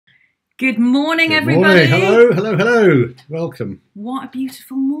Good morning, Good everybody. Morning. Hello. Welcome. What a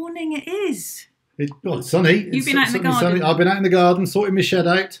beautiful morning it is. It's sunny. You've been out in the garden. Sunny. I've been out in the garden, sorting my shed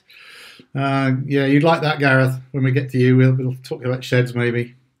out. Yeah, you'd like that, Gareth. When we get to you, we'll talk about sheds,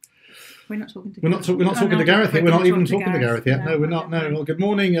 maybe. We're not talking to We're not talking to Gareth yet. We're not even talking to Gareth yet. No, we're not. No. Well, good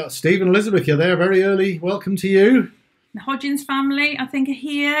morning, Steve and Elizabeth. You're there very early. Welcome to you. The Hodgins family, I think, are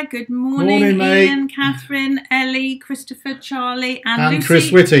here. Good morning, Morning, mate. Ian, Catherine, Ellie, Christopher, Charlie, and Lucy.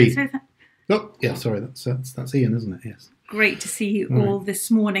 Chris Whitty. Oh, yeah, sorry, that's Ian, isn't it? Yes. Great to see you all this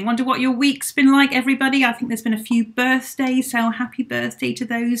morning. Wonder what your week's been like, everybody. I think there's been a few birthdays, so happy birthday to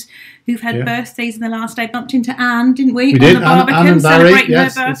those who've had birthdays in the last day. Bumped into Anne, didn't we? We did. On the Barbican, Anne and Barry. celebrating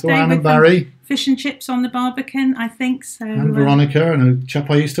Yes, her it's all birthday Anne and with Barry. Fish and chips on the Barbican, I think. So. And Veronica and a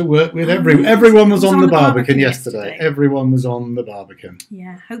chap I used to work with. Everyone was on the Barbican yesterday. Everyone was on the Barbican.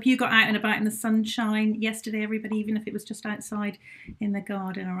 Yeah, hope you got out and about in the sunshine yesterday, everybody, even if it was just outside in the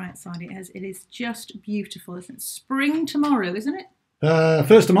garden or outside. It is just beautiful. Isn't it? Spring tomorrow, isn't it?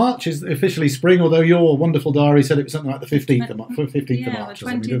 1st of March is officially spring, although your wonderful diary said it was something like the 15th of March. 15th of March,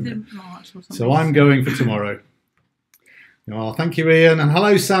 20th of March or something. So I'm going for tomorrow. Oh, thank you, Ian. And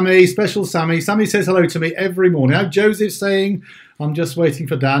hello, Sammy. Special Sammy. Sammy says hello to me every morning. Now, Joseph's saying, I'm just waiting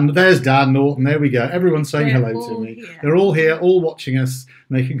for Dan. There's Dan Norton. There we go. Everyone's saying hello to me. Here. They're all here, all watching us,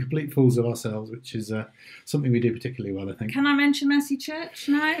 making complete fools of ourselves, which is something we do particularly well, I think. Can I mention Messy Church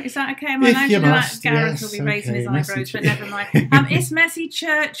now? Is that okay? Am I allowed to do that? Gareth will be raising his eyebrows, but never mind. It's Messy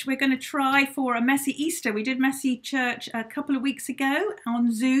Church. We're going to try for a Messy Easter. We did Messy Church a couple of weeks ago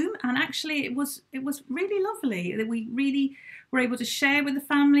on Zoom, and actually it was really lovely. We really were able to share with the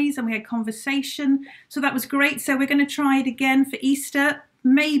families, and we had conversation. So that was great. So we're going to try it again for Easter,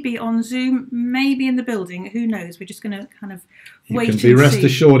 maybe on Zoom, maybe in the building. Who knows? We're just going to kind of wait and see. You can be rest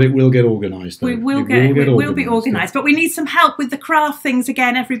assured it will get organised. We will be organised. But we need some help with the craft things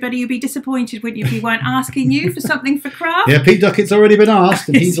again, everybody. You'd be disappointed, wouldn't you, if we weren't asking you for something for craft? Yeah, Pete Duckett's already been asked,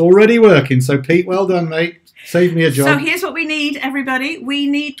 and he's already working. So, Pete, well done, mate. Save me a job. So here's what we need, everybody. We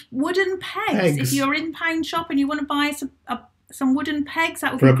need wooden pegs. If you're in Pound Shop and you want to buy some wooden pegs,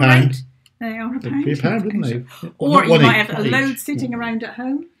 that would be great. They are a pound. Be a pound, wouldn't they? Or you might have a load sitting around at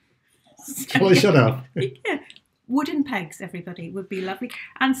home. Well, shut up. Yeah. Wooden pegs, everybody, would be lovely.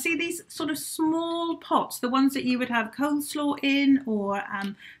 And see these sort of small pots, the ones that you would have coleslaw in, or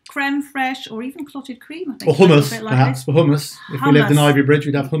creme fraiche, or even clotted cream, I think. Or hummus, perhaps, for hummus. If we lived in Ivy Bridge,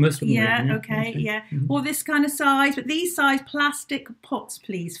 we'd have hummus, wouldn't we? Yeah, okay. Mm-hmm. Or this kind of size, but these size plastic pots,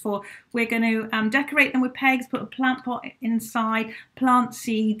 please. We're going to decorate them with pegs, put a plant pot inside, plant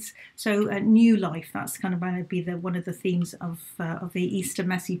seeds, so new life. That's kind of going to be one of the themes of the Easter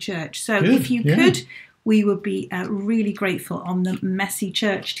Messy Church. So if you could, we would be really grateful on the Messy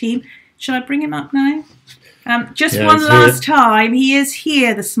Church team. Shall I bring him up now? Just one last time. He is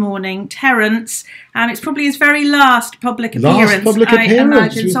here this morning, Terence. It's probably his very last public appearance, I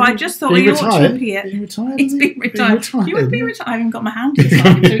imagine. So I just thought we ought to appear. He's been retired. You would be retired. I haven't got my hand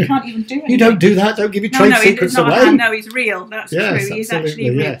inside him, so we can't even do anything. You don't do that. Don't give your trade secrets away. No, he's real. That's true. He's actually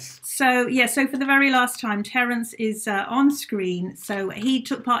real. Yes. So for the very last time, Terence is on screen. So he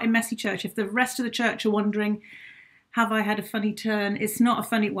took part in Messy Church. If the rest of the church are wondering, have I had a funny turn? It's not a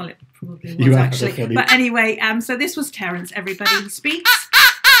funny... Well, it probably was, actually. But anyway, so this was Terence, everybody. He speaks.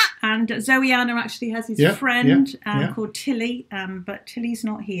 And Zoe Anna actually has his friend called Tilly. But Tilly's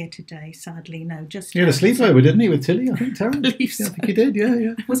not here today, sadly. No, just... He had a sleepover, didn't he, with Tilly, I think, Terence? I think he did,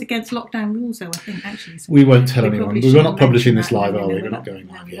 yeah. It was against lockdown rules, though, I think, actually. So we won't tell anyone. We're not publishing this live, are we? We're not going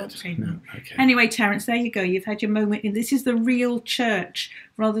live yet. No. Okay. Anyway, Terence, there you go. You've had your moment. This is the real church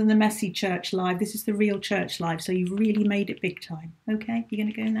rather than the Messy Church live. This is the real church live. So you've really made it big time. Okay, you're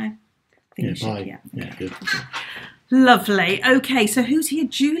going to go now? I think you should. Bye. Yeah, good. Lovely. Okay, so who's here?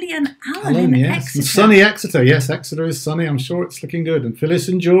 Julie and Alan in Exeter. And sunny Exeter. Yes, Exeter is sunny. I'm sure it's looking good. And Phyllis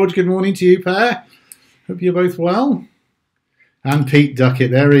and George, good morning to you, pair. Hope you're both well. And Pete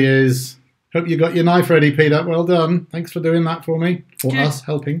Duckett, there he is. Hope you got your knife ready, Peter. Well done. Thanks for doing that for me. For us,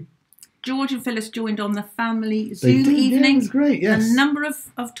 helping. George and Phyllis joined on the family Zoom evening. Yeah, it was great, yes. The number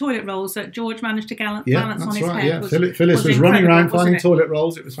of toilet rolls that George managed to balance on his head was Phyllis was running around finding toilet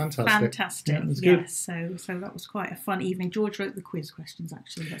rolls. It was fantastic. Fantastic. Yeah, it was good. So that was quite a fun evening. George wrote the quiz questions,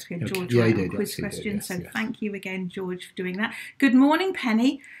 actually. That's good. George wrote the quiz questions. Thank you again, George, for doing that. Good morning,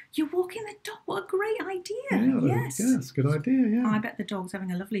 Penny. You're walking the dog. What a great idea. Yes, good idea, yeah. I bet the dog's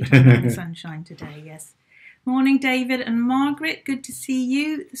having a lovely time in the sunshine today, yes. Morning, David and Margaret. Good to see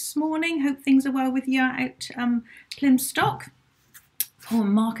you this morning. Hope things are well with you out Plymstock. Oh,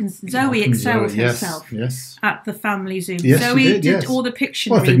 Mark and Zoe excelled herself at the family Zoom. Yes, Zoe did all the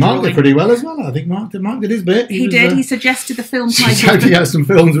Pictionary Well, I think Mark did pretty well as well. I think Mark did his bit. He did. He suggested the film title. He had some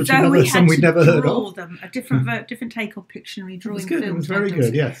films which we'd never heard of. Them a different take on Pictionary drawing films. It was very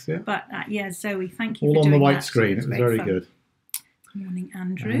good. Yes. Yeah. But Zoe, thank you. All for on doing the white that. screen. It was very good. Good morning,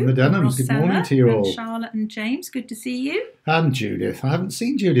 Andrew. And the Denhams. Good morning to you all. And Charlotte and James. Good to see you. And Judith. I haven't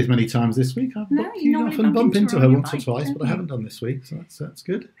seen Judith many times this week. I often bump into her once or twice, but I haven't done this week, so that's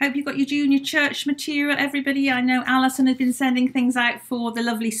good. Hope you've got your junior church material, everybody. I know Alison has been sending things out for the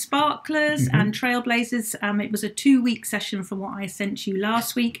lovely Sparklers and Trailblazers. It was a 2-week session from what I sent you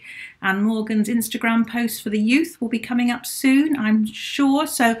last week, and Morgan's Instagram post for the youth will be coming up soon, I'm sure.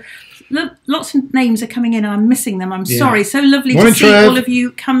 So lots of names are coming in and I'm missing them. I'm sorry. So lovely to see all of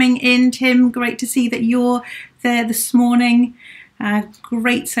you coming in. Tim, great to see that you're there this morning.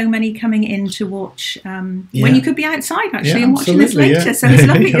 Great, so many coming in to watch when you could be outside actually and watching this later. So it's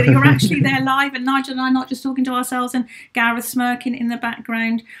lovely that you're actually there live, and Nigel and I not just talking to ourselves and Gareth smirking in the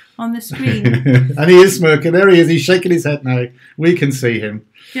background on the screen. And he is smirking. There he is. He's shaking his head now. We can see him.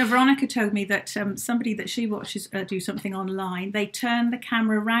 Yeah, Veronica told me that somebody that she watches do something online, they turned the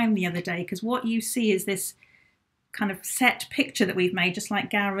camera around the other day because what you see is this kind of set picture that we've made, just like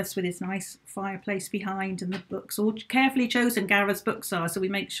Gareth's with his nice fireplace behind and the books, all carefully chosen Gareth's books are, so we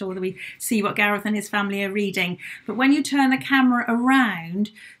make sure that we see what Gareth and his family are reading. But when you turn the camera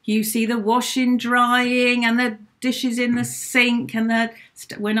around, you see the washing, drying and the dishes in the sink and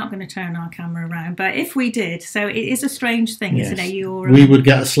we're not going to turn our camera around, but if we did, so it is a strange thing, isn't it? We would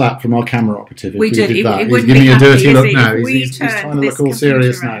get a slap from our camera operative if we did that. He's giving me a dirty look now. He's trying to look all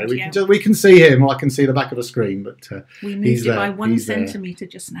serious now. We can see him, or I can see the back of the screen, but we moved it by 1 centimetre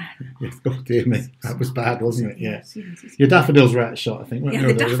just now. Yes, oh dear me, that was bad, wasn't it? Yes. Your daffodils were out of shot, I think. Yeah,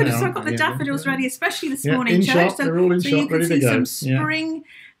 the daffodils. So I've got the daffodils ready, especially this morning, in church. Shot, they're all in shot, you can ready see to go. some spring.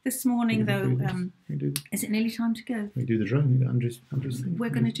 This morning, though, is it nearly time to go? We do the drone. Andrew's thing.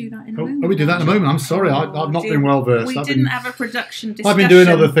 We're going to do that in a moment. Oh, we do that in a moment. I'm sorry, I've not been well versed. We didn't have a production discussion. I've been doing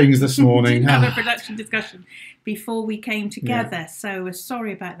other things this morning. We didn't have a production discussion before we came together, so we're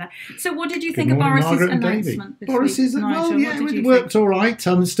sorry about that. So what did you think of Boris's announcement this week, Nigel? It worked all right.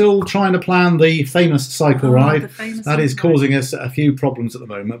 I'm still trying to plan the famous cycle ride. That is causing us a few problems at the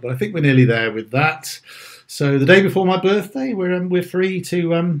moment, but I think we're nearly there with that. So the day before my birthday, we're free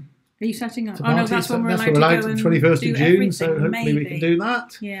to. Are you setting up? Oh no, that's when we're allowed to go and 21st of June. Everything. So hopefully we can do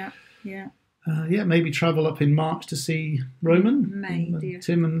that. Yeah. Maybe travel up in March to see Roman. May, dear.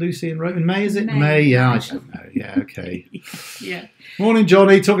 Tim and Lucy in Roman. May, is it? May, yeah, I don't know. Yeah, okay. Yeah. Morning,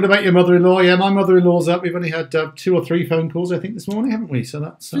 Johnny. Talking about your mother-in-law. Yeah, my mother-in-law's up. We've only had 2 or 3 phone calls, I think, this morning, haven't we? So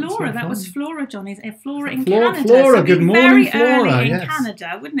that's Flora. That was Flora, Johnny. Flora in Canada. Flora, so good morning, Flora. Early in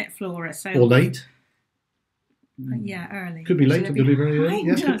Canada, wouldn't it, Flora? So or late. Yeah, early. Could be late, could be very early.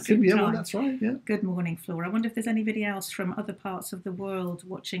 Yeah, could be. Yeah, well, that's right. Yeah. Good morning, Flora. I wonder if there's anybody else from other parts of the world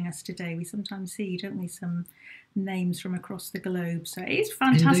watching us today. We sometimes see, don't we, some names from across the globe. So it is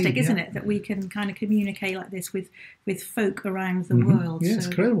fantastic, isn't it, that we can kind of communicate like this with folk around the world. Yeah, it's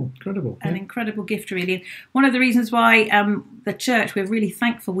incredible. An incredible gift, really. And one of the reasons why the church, we're really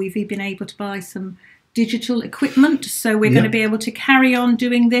thankful we've been able to buy some digital equipment. So we're going to be able to carry on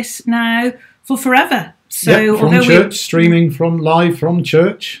doing this now for forever. So from church, streaming live from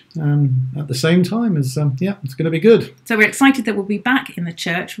church at the same time as it's going to be good. So we're excited that we'll be back in the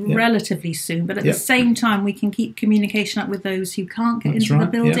church relatively soon, but at the same time we can keep communication up with those who can't get into the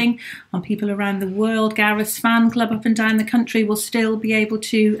building, and people around the world. Gareth's fan club up and down the country will still be able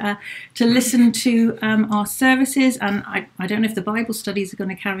to listen to our services, and I don't know if the Bible studies are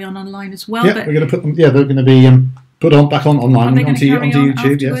going to carry on online as well. But we're going to put them. Yeah, they're going to be. Put back online onto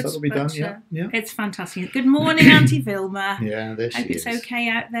YouTube. Yes, that will be done. Yeah. It's fantastic. Good morning, Auntie Vilma. Yeah, there she is. Hope it's okay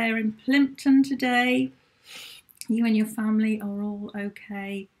out there in Plimpton today. You and your family are all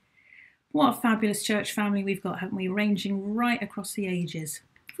okay. What a fabulous church family we've got, haven't we? Ranging right across the ages.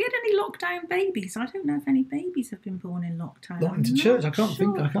 Have we had any lockdown babies? I don't know if any babies have been born in lockdown. Not into church. I can't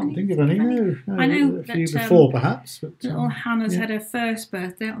think of any. No, I know a few before, perhaps. But, little Hannah's had her first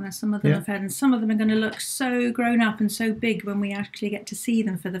birthday, haven't there? Some of them have had, and some of them are going to look so grown up and so big when we actually get to see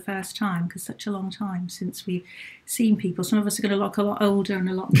them for the first time, because such a long time since we've seen people. Some of us are going to look a lot older and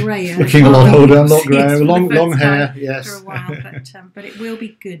a lot greyer. Looking a lot older and a lot greyer, long hair. Yes, for a while, but it will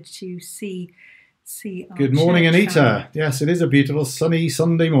be good to see. Good morning, Anita. Yes, it is a beautiful sunny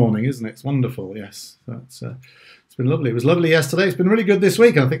Sunday morning, isn't it? It's wonderful. Yes, that's it's been lovely. It was lovely yesterday. It's been really good this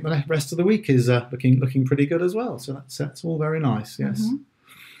week. I think the rest of the week is looking pretty good as well. So that's all very nice. Yes.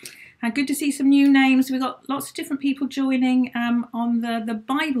 Good to see some new names. We've got lots of different people joining on the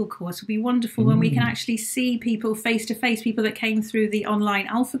Bible course. It'll be wonderful when we can actually see people face to face, people that came through the online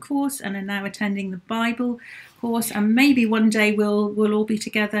Alpha course and are now attending the Bible course. And maybe one day we'll all be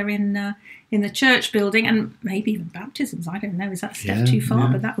together in the church building, and maybe even baptisms. I don't know. Is that a step too far?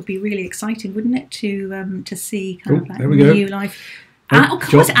 But that would be really exciting, wouldn't it, to see kind of like new life. Of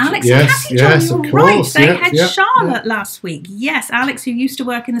course, Alex and Kathy John, you're right. They had Charlotte last week. Yes, Alex, who used to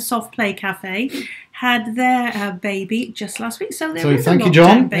work in the Soft Play Cafe, had their baby just last week. So thank you,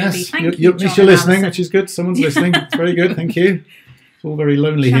 John. Yes, you're listening, which is good. Someone's listening. It's very good. Thank you. It's all very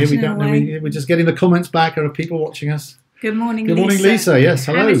lonely here. We don't know. We're just getting the comments back. Are people watching us? Good morning, Lisa. Good morning, Lisa. Yes,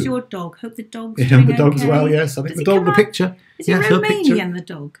 hello. How is your dog? Hope the dog's the dog as well. Yes, I think the picture. Is he Romanian? The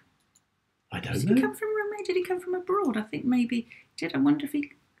dog. I don't know. Did he come from Romania? Did he come from abroad? I think maybe. I wonder if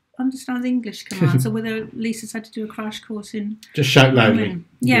he understands English commands, or whether Lisa's had to do a crash course in. Just shout loudly.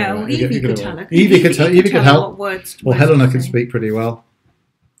 Yeah, or Evie could tell her. Evie could help. Or Helena can speak pretty well.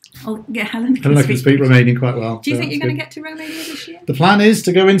 Oh, yeah, Helena can speak Romanian quite well. Do you think you're going to get to Romania this year? The plan is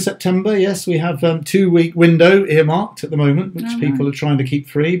to go in September. Yes, we have 2-week window earmarked at the moment, which people are trying to keep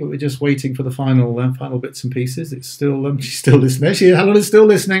free, but we're just waiting for the final bits and pieces. It's still she's still listening. Helena's still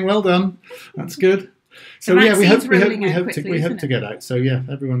listening. Well done. That's good. So we hope to get out. So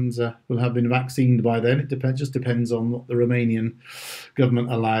everyone's will have been vaccinated by then. It just depends on what the Romanian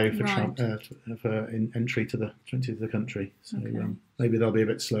government allow for entry to the country. So maybe they'll be a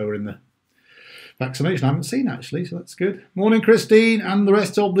bit slower in the vaccination. I haven't seen actually, so that's good. Morning, Christine, and the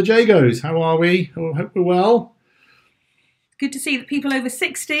rest of the Jagos. How are we? I hope we're well. Good to see that people over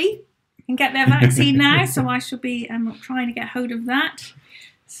 60 can get their vaccine now. So I shall be trying to get hold of that.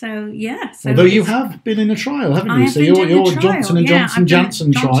 So although you have been in a trial, haven't you? So you're Johnson &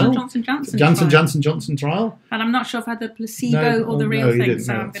 Johnson trial. Johnson trial. And I'm not sure if I had the placebo or the real thing.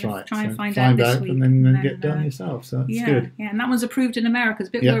 So I'm going to try and find out this week. And then get done yourself. So that's good. Yeah, and that one's approved in America. I was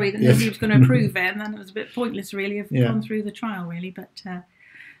a bit worried that nobody was going to approve it, and then it was a bit pointless, really, of gone through the trial, really. But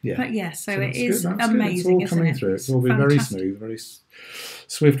so it is amazing. It's all coming through. It's all been very smooth, very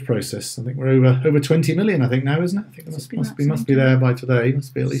swift process. I think we're over 20 million. I think now, isn't it? I think it must be there by today.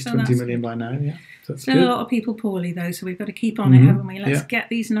 Must be at least 20 million by now. Yeah, so that's still good. A lot of people poorly though, so we've got to keep on it, haven't we? Let's get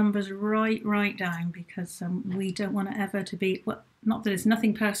these numbers right down, because we don't want to ever to be. Well, not that it's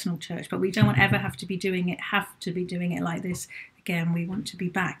nothing personal, church, but we don't want to ever have to be doing it like this again. We want to be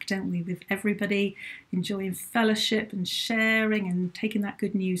back, don't we, with everybody enjoying fellowship and sharing and taking that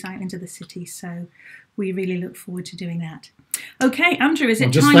good news out into the city. So we really look forward to doing that. Okay, Andrew, is it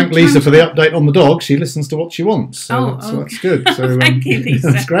time? Just thank Lisa for the update on the dog. She listens to what she wants. So that's good. So thank you,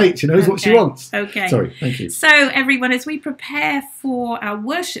 Lisa. That's great. She knows what she wants. Okay. Sorry, thank you. So everyone, as we prepare for our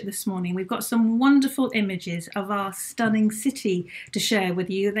worship this morning, we've got some wonderful images of our stunning city to share with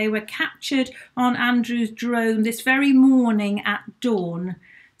you. They were captured on Andrew's drone this very morning at dawn.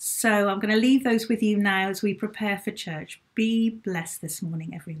 So I'm going to leave those with you now as we prepare for church. Be blessed this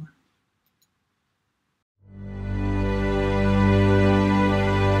morning, everyone.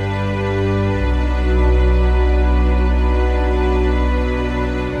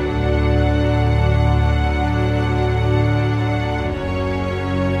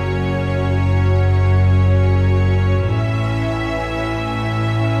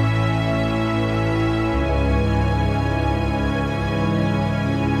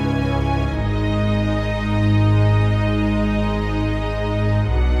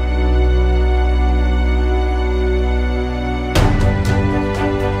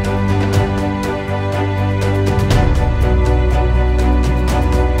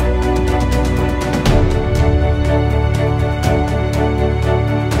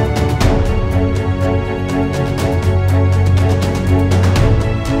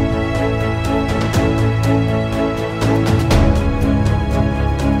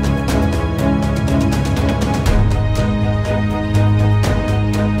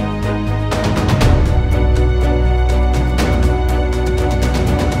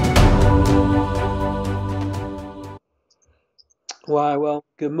 Well,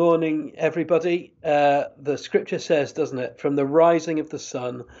 good morning, everybody. The scripture says, doesn't it, from the rising of the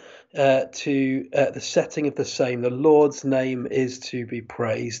sun to the setting of the same, the Lord's name is to be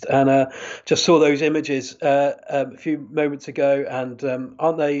praised. And just saw those images a few moments ago, and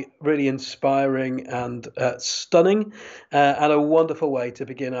aren't they really inspiring and stunning, and a wonderful way to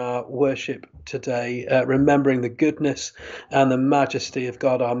begin our worship today, remembering the goodness and the majesty of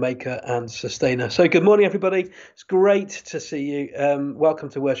God, our maker and sustainer. So good morning, everybody. It's great to see you. Welcome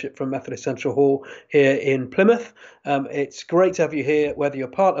to worship from Methodist Central Hall here in Plymouth. It's great to have you here, whether you're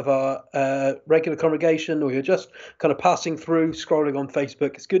part of our our regular congregation, or you're just kind of passing through, scrolling on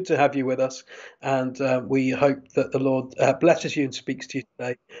Facebook, it's good to have you with us. And we hope that the Lord blesses you and speaks to you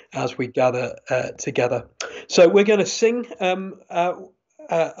today as we gather together. So we're going to sing a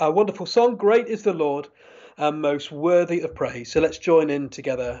wonderful song, Great is the Lord, and most worthy of praise. So let's join in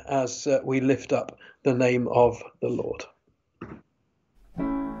together as we lift up the name of the Lord.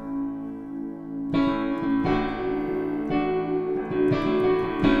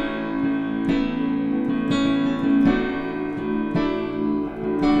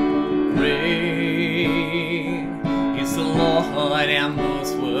 Great is the Lord and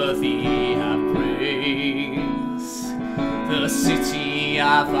most worthy of praise. The city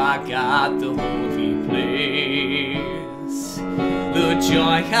of our God, the holy place, the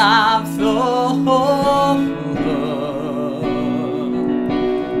joy of the whole world.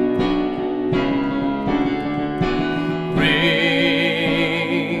 Great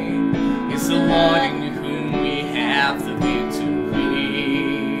is the Lord in whom we have the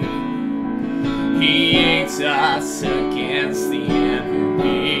victory. He aids us against the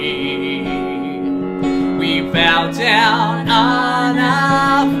enemy. We bow down on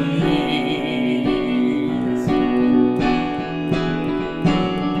our knees,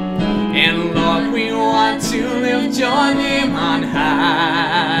 and Lord, we want to lift your name on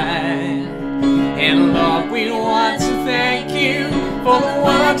high. And Lord, we want to thank you for the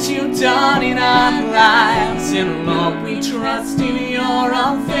works you've done in our lives. And Lord, we trust in your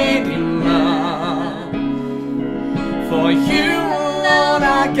unfading love. For you alone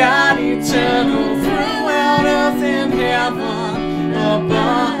are God, eternal throughout earth and heaven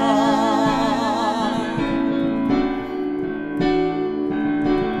above.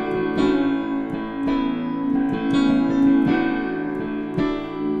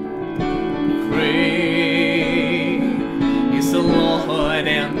 Great is the Lord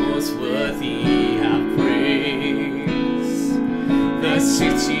and most worthy of praise. The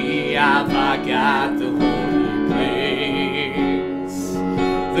city of our God, the holy place,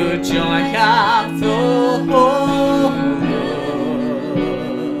 the joy of the whole world.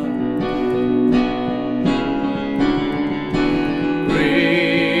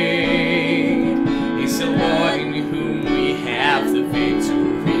 Great is the Lord in whom we have the victory.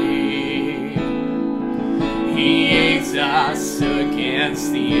 He aids us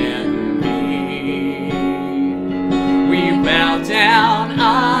against the enemy. We bow down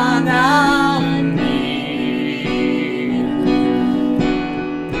on our knees,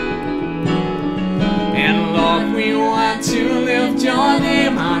 and Lord, we want to lift your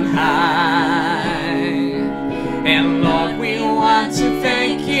name on high. And Lord, we want to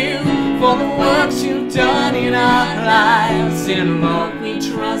thank you for the works you've done in our lives. And Lord, we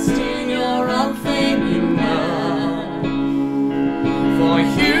trust in your unfailing love. For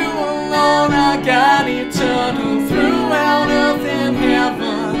you alone are God, eternal throughout earth and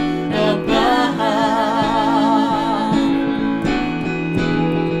heaven above.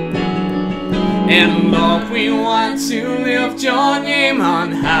 And Lord, we want to lift your name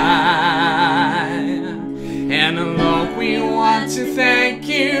on high. And Lord, we want to thank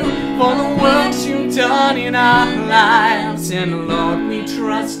you for the works you've done in our lives. And Lord, we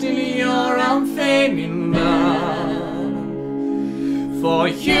trust in your unfailing love. For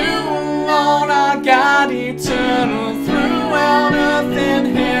you alone are God, eternal throughout earth and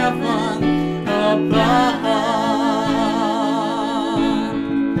heaven above.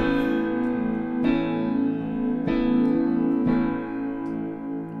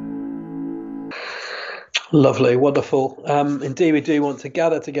 Lovely, wonderful. Indeed, we do want to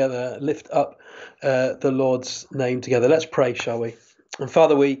gather together, lift up the Lord's name together. Let's pray, shall we? And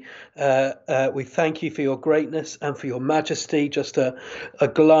Father, we thank you for your greatness and for your majesty. Just a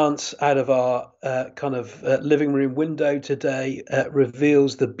glance out of our living room window today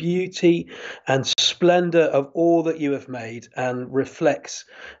reveals the beauty and splendor of all that you have made, and reflects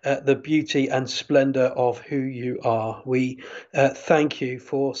the beauty and splendor of who you are. We thank you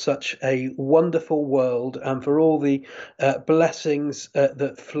for such a wonderful world, and for all the blessings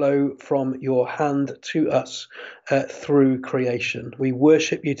that flow from your hand to us through creation. We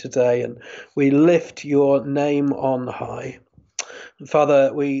worship you today, and we lift your name on high.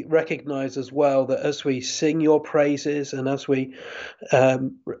 Father, we recognize as well that as we sing your praises, and as we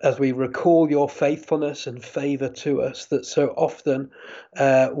recall your faithfulness and favor to us, that so often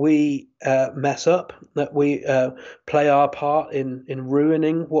we mess up, that we play our part in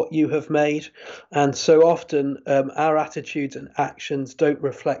ruining what you have made. And so often our attitudes and actions don't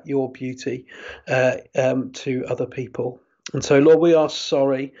reflect your beauty to other people. And so, Lord, we are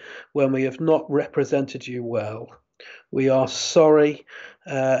sorry when we have not represented you well. We are sorry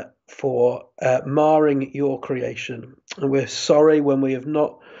for marring your creation. And we're sorry when we have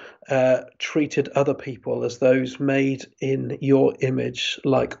not treated other people as those made in your image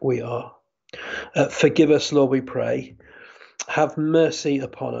like we are. Forgive us, Lord, we pray. Have mercy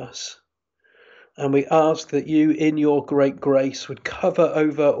upon us. And we ask that you, in your great grace, would cover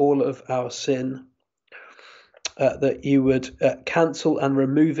over all of our sin, that you would cancel and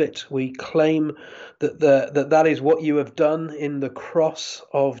remove it. We claim that that is what you have done in the cross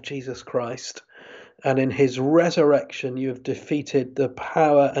of Jesus Christ. And in his resurrection, you have defeated the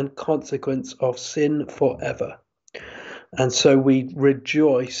power and consequence of sin forever. And so we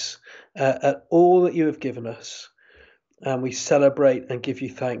rejoice at all that you have given us. And we celebrate and give you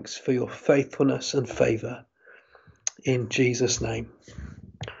thanks for your faithfulness and favour. In Jesus' name.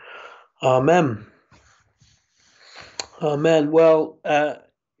 Amen. Amen. Well,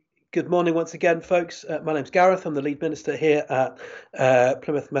 good morning once again, folks. My name's Gareth. I'm the lead minister here at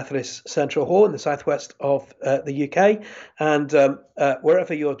Plymouth Methodist Central Hall in the southwest of the UK. And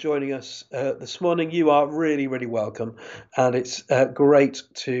wherever you're joining us this morning, you are really, really welcome. And it's great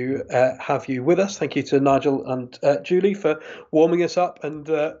to have you with us. Thank you to Nigel and Julie for warming us up and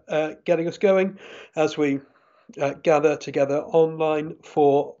getting us going as we gather together online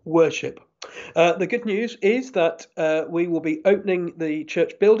for worship. The good news is that we will be opening the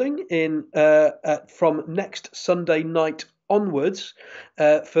church building from next Sunday night onwards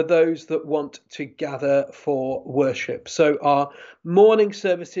for those that want to gather for worship. So our morning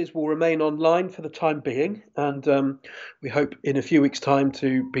services will remain online for the time being, and we hope in a few weeks' time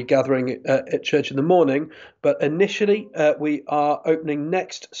to be gathering at church in the morning. But initially, we are opening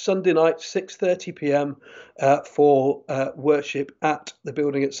next Sunday night, 6:30 p.m. For worship at the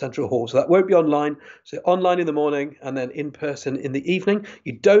building at Central Hall. So that won't be online. So online in the morning and then in person in the evening.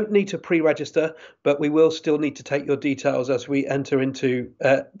 You don't need to pre-register, but we will still need to take your details as we enter into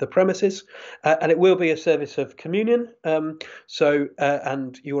the premises. And it will be a service of communion.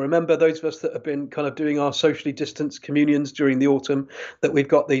 And you'll remember, those of us that have been kind of doing our socially distanced communions during the autumn, that we've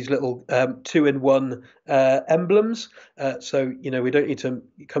got these little 2-in-1 emblems. So, you know, we don't need to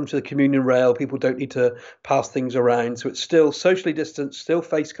come to the communion rail. People don't need to pass things around. So it's still socially distanced, still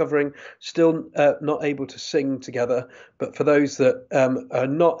face covering, still not able to sing together. But for those that are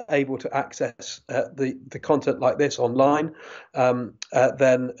not able to access the content like this online, then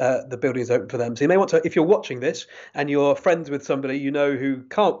the building is open for them. So you may want to, if you're watching this and you're friends with somebody you know who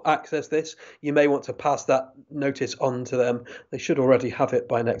can't access this, you may want to pass that notice on to them. They should already have it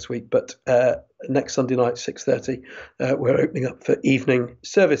by next week, but next Sunday night, 6:30, we're opening up for evening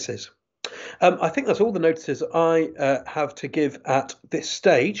services. I think that's all the notices I have to give at this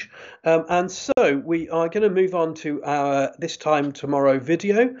stage. And so we are going to move on to our This Time Tomorrow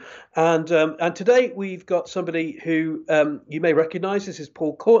video. And today we've got somebody who you may recognise. This is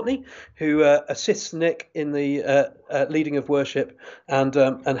Paul Courtney, who assists Nick in the leading of worship and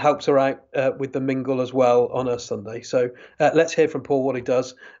helps her out with the mingle as well on a Sunday. So let's hear from Paul what he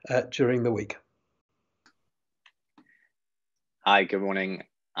does during the week. Hi, good morning.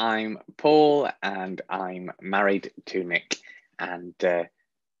 I'm Paul and I'm married to Nick, and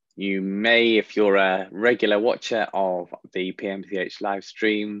you may, if you're a regular watcher of the PMCH live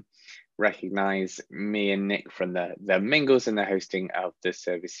stream, recognise me and Nick from the mingles and the hosting of the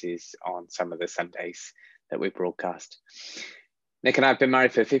services on some of the Sundays that we broadcast. Nick and I have been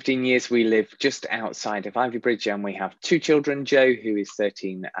married for 15 years. We live just outside of Ivybridge and we have 2 children, Joe, who is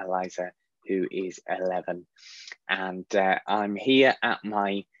 13, Eliza, who is 11. And I'm here at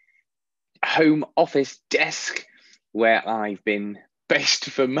my home office desk where I've been based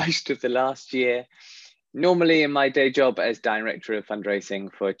for most of the last year. Normally in my day job as Director of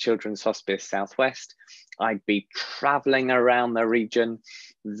Fundraising for Children's Hospice Southwest, I'd be travelling around the region,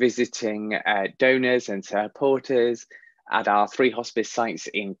 visiting donors and supporters at our 3 hospice sites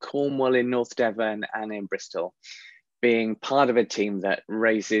in Cornwall, in North Devon and in Bristol, being part of a team that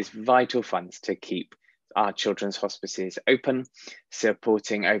raises vital funds to keep our children's hospices open,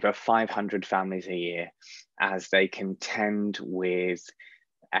 supporting over 500 families a year as they contend with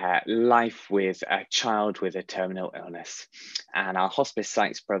life with a child with a terminal illness. And our hospice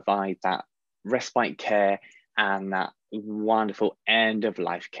sites provide that respite care and that wonderful end of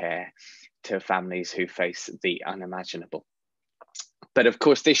life care to families who face the unimaginable. But of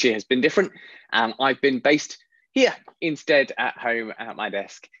course, this year has been different, and I've been based here instead at home at my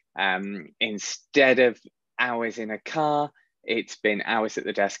desk. Instead of hours in a car, it's been hours at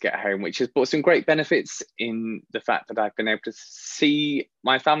the desk at home, which has brought some great benefits in the fact that I've been able to see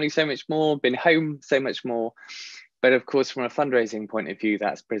my family so much more, been home so much more. But of course, from a fundraising point of view,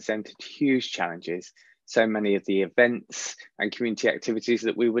 that's presented huge challenges. so many of the events and community activities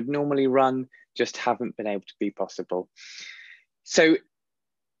that we would normally run just haven't been able to be possible. So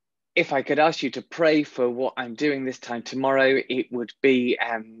if I could ask you to pray for what I'm doing this time tomorrow, it would be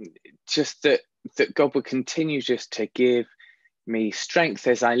just that God would continue just to give me strength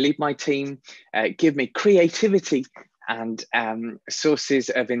as I lead my team, give me creativity and sources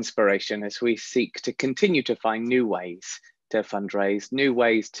of inspiration as we seek to continue to find new ways to fundraise, new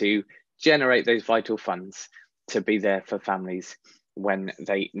ways to generate those vital funds to be there for families when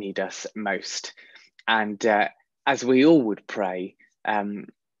they need us most. And as we all would pray,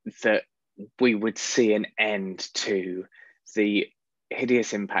 that we would see an end to the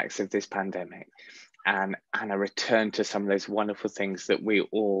hideous impacts of this pandemic and a return to some of those wonderful things that we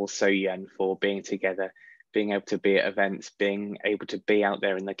all so yearn for, being together, being able to be at events, being able to be out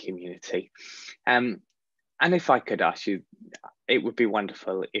there in the community. And if I could ask you, it would be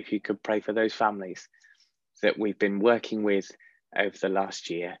wonderful if you could pray for those families that we've been working with over the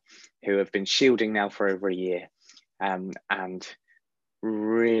last year, who have been shielding now for over a year, and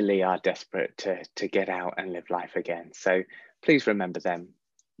really are desperate to get out and live life again. So please remember them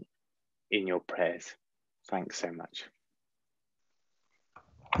in your prayers. Thanks so much.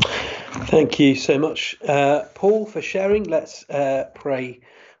 Thank you so much, Paul, for sharing. Let's pray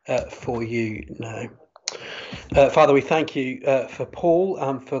for you now. Father, we thank you for Paul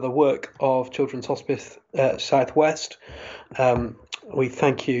and for the work of Children's Hospice Southwest. We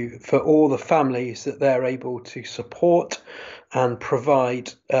thank you for all the families that they're able to support and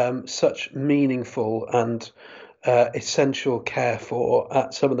provide such meaningful and essential care for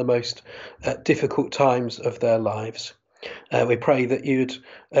at some of the most difficult times of their lives. We pray that you'd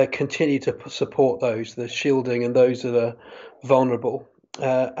continue to support those, the shielding and those that are vulnerable,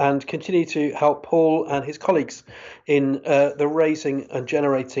 and continue to help Paul and his colleagues in the raising and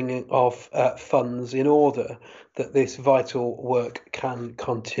generating of funds in order that this vital work can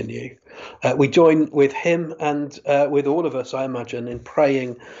continue. We join with him and with all of us, I imagine, in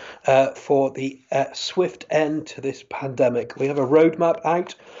praying for the swift end to this pandemic. We have a roadmap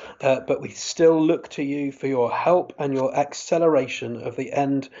out, but we still look to you for your help and your acceleration of the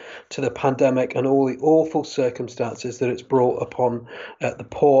end to the pandemic and all the awful circumstances that it's brought upon the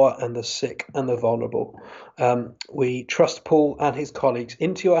poor and the sick and the vulnerable. We trust Paul and his colleagues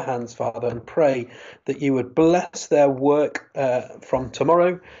into your hands, Father, and pray that you would bless their work from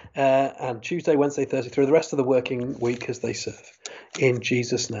tomorrow and Tuesday, Wednesday, Thursday, through the rest of the working week as they serve. In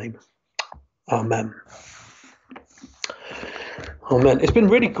Jesus' name, amen. Amen. It's been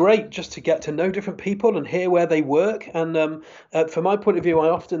really great just to get to know different people and hear where they work. And from my point of view, I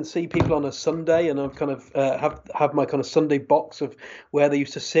often see people on a Sunday, and I've kind of have my kind of Sunday box of where they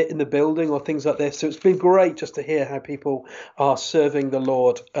used to sit in the building or things like this. So it's been great just to hear how people are serving the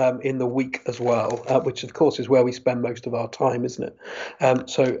Lord in the week as well, which of course is where we spend most of our time, isn't it?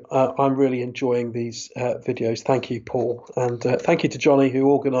 So I'm really enjoying these videos. Thank you, Paul, and thank you to Johnny, who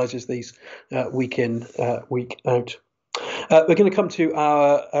organises these week in, week out. We're going to come to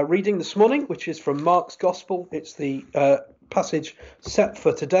our reading this morning, which is from Mark's Gospel. It's the passage set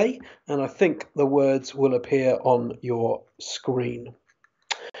for today, and I think the words will appear on your screen.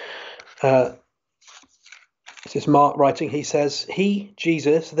 This is Mark writing. He says, "He,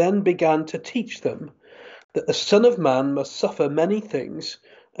 Jesus, then began to teach them that the Son of Man must suffer many things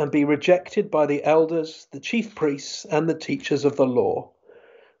and be rejected by the elders, the chief priests, and the teachers of the law,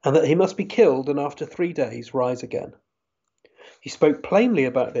 and that he must be killed and after 3 days rise again." He spoke plainly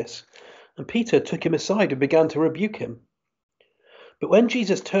about this, and Peter took him aside and began to rebuke him. But when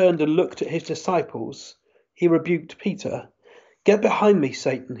Jesus turned and looked at his disciples, he rebuked Peter. "Get behind me,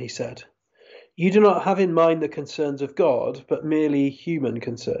 Satan," he said. "You do not have in mind the concerns of God, but merely human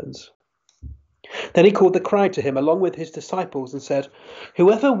concerns." Then he called the crowd to him along with his disciples and said,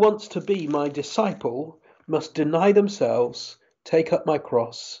 "Whoever wants to be my disciple must deny themselves, take up their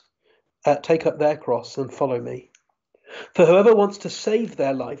cross and follow me. For whoever wants to save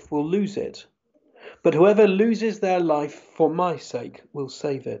their life will lose it, but whoever loses their life for my sake will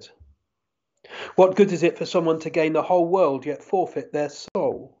save it. What good is it for someone to gain the whole world yet forfeit their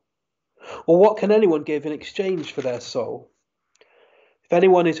soul? Or what can anyone give in exchange for their soul? If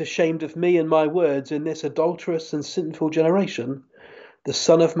anyone is ashamed of me and my words in this adulterous and sinful generation, the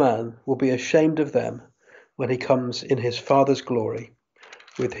Son of Man will be ashamed of them when he comes in his Father's glory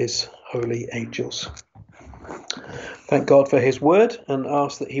with his holy angels." Thank God for his word, and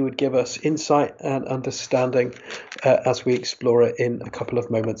ask that he would give us insight and understanding as we explore it in a couple of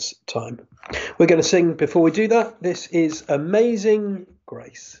moments' time. We're going to sing before we do that. This is Amazing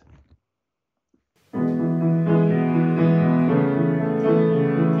Grace.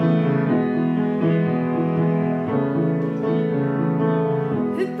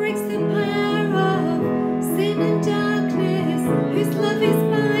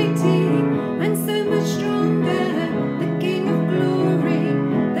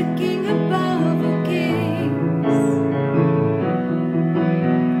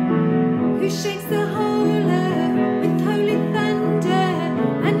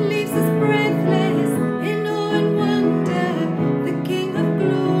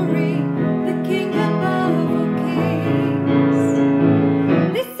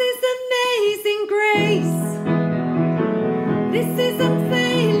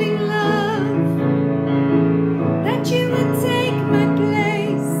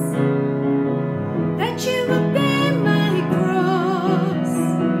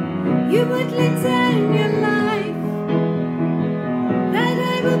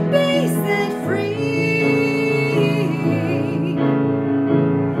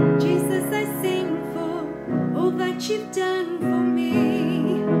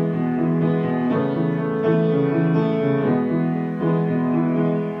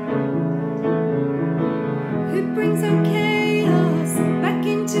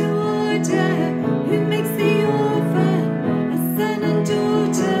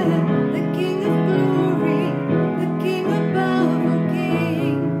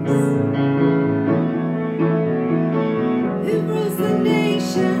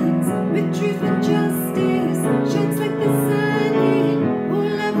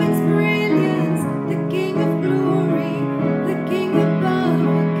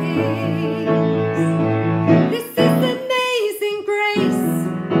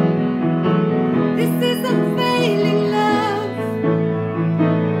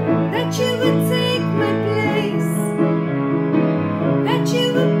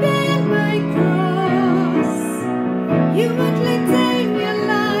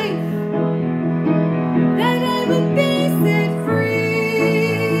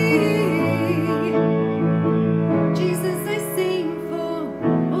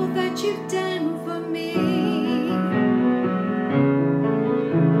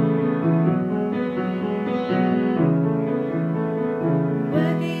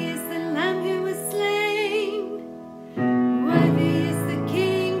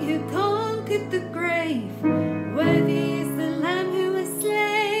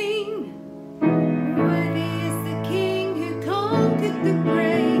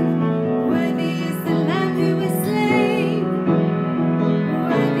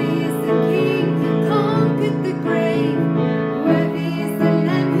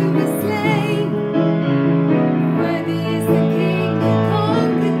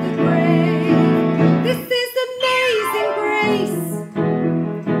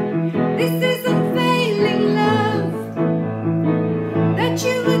 that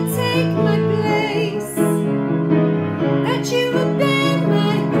you would take my place, that you would bear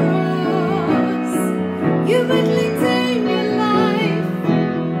my cross, you would lay down your life,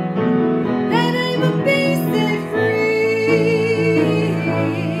 that I would be set free.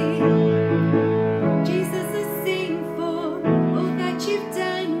 Jesus, I sing for all that you've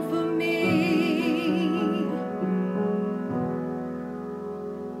done for me.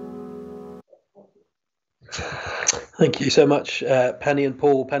 Thank you so much, Penny and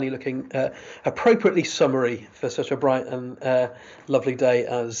Paul. Penny looking appropriately summery for such a bright and lovely day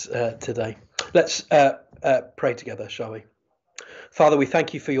as today. Let's pray together, shall we? Father, we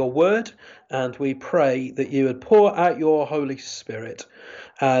thank you for your word, and we pray that you would pour out your Holy Spirit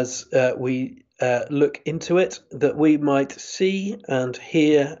as we look into it, that we might see and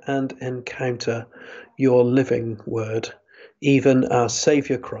hear and encounter your living word, even our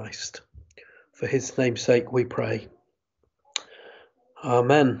Saviour Christ. For his name's sake we pray.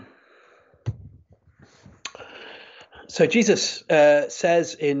 Amen. So Jesus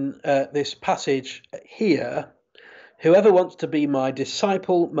says in this passage here, whoever wants to be my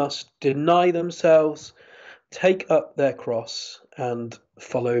disciple must deny themselves, take up their cross and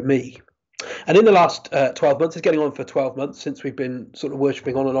follow me. And in the last 12 months, it's getting on for 12 months since we've been sort of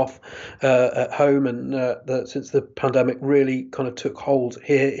worshipping on and off at home, and since the pandemic really kind of took hold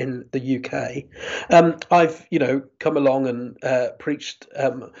here in the UK. I've, come along and preached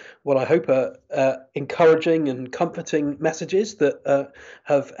what I hope are encouraging and comforting messages that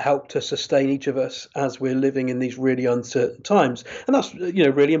have helped to sustain each of us as we're living in these really uncertain times. And that's,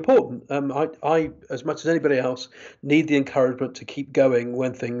 really important. I, as much as anybody else, need the encouragement to keep going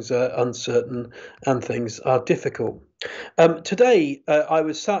when things are uncertain and things are difficult. Today, I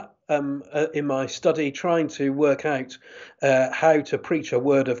was sat in my study trying to work out how to preach a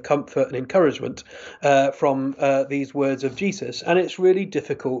word of comfort and encouragement from these words of Jesus, and it's really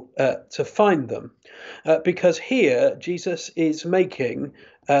difficult to find them because here Jesus is making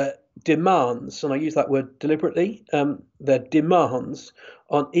demands, and I use that word deliberately. They're demands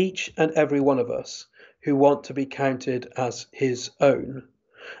on each and every one of us who want to be counted as his own.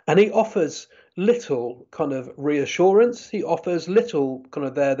 And he offers little kind of reassurance. He offers little kind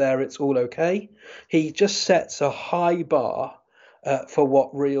of there, it's all okay. He just sets a high bar for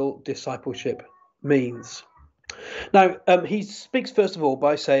what real discipleship means. Now, he speaks first of all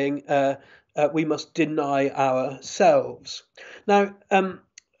by saying we must deny ourselves. Now,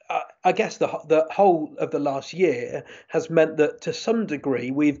 I guess the whole of the last year has meant that to some degree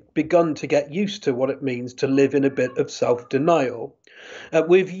we've begun to get used to what it means to live in a bit of self-denial.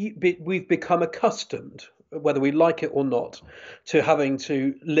 We've become accustomed, whether we like it or not, to having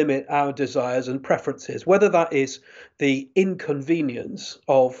to limit our desires and preferences, whether that is the inconvenience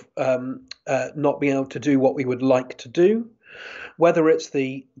of not being able to do what we would like to do, whether it's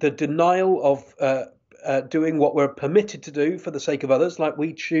the denial of doing what we're permitted to do for the sake of others, like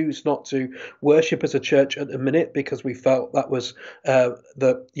we choose not to worship as a church at the minute because we felt that was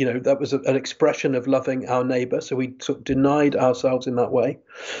that was an expression of loving our neighbour, so we sort of denied ourselves in that way.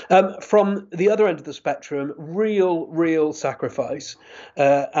 From the other end of the spectrum, real sacrifice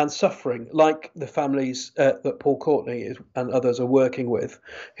and suffering, like the families that Paul Courtney and others are working with,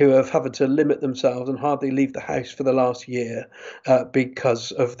 who have had to limit themselves and hardly leave the house for the last year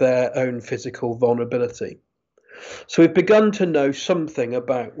because of their own physical vulnerability. So we've begun to know something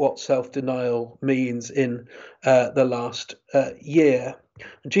about what self-denial means in the last year.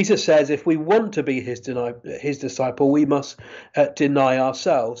 Jesus says if we want to be his disciple, we must deny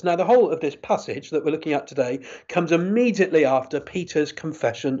ourselves. Now, the whole of this passage that we're looking at today comes immediately after Peter's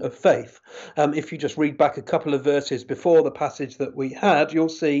confession of faith. If you just read back a couple of verses before the passage that we had, you'll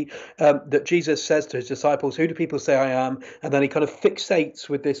see that Jesus says to his disciples, "Who do people say I am?" And then he kind of fixates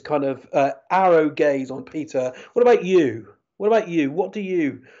with this kind of arrow gaze on Peter. "What about you? What about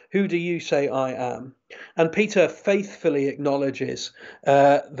you? Who do you say I am?" And Peter faithfully acknowledges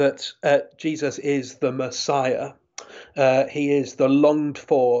that Jesus is the Messiah. He is the longed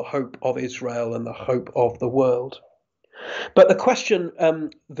for hope of Israel and the hope of the world. But the question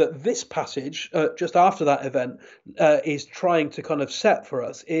that this passage, just after that event, is trying to kind of set for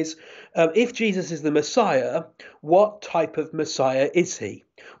us is, if Jesus is the Messiah, what type of Messiah is he?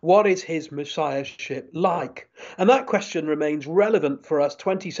 What is his messiahship like? And that question remains relevant for us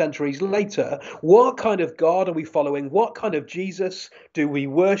 20 centuries later. What kind of God are we following? What kind of Jesus do we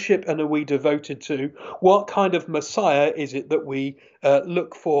worship and are we devoted to? What kind of Messiah is it that we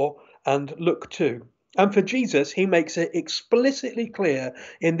look for and look to? And for Jesus, he makes it explicitly clear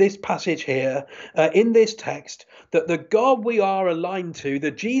in this passage here, in this text, that the God we are aligned to,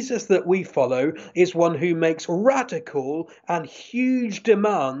 the Jesus that we follow, is one who makes radical and huge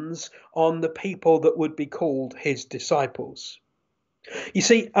demands on the people that would be called his disciples. You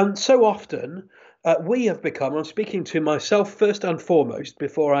see, and so often we have become, I'm speaking to myself first and foremost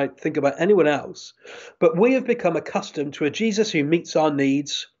before I think about anyone else, but we have become accustomed to a Jesus who meets our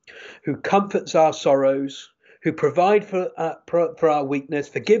needs, who comforts our sorrows, who provides for our weakness,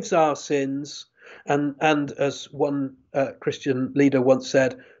 forgives our sins, and as one Christian leader once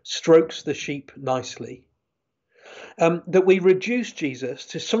said, strokes the sheep nicely. That we reduce Jesus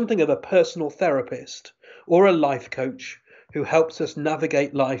to something of a personal therapist or a life coach who helps us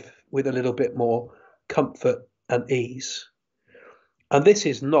navigate life with a little bit more comfort and ease. And this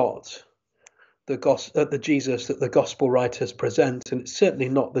is not the Jesus that the gospel writers present, and it's certainly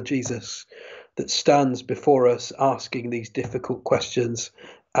not the Jesus that stands before us asking these difficult questions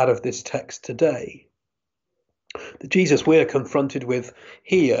out of this text today. The Jesus we're confronted with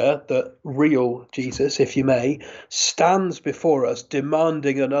here, the real Jesus, if you may, stands before us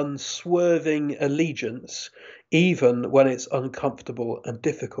demanding an unswerving allegiance, even when it's uncomfortable and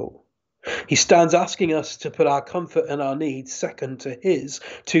difficult. He stands asking us to put our comfort and our needs second to his,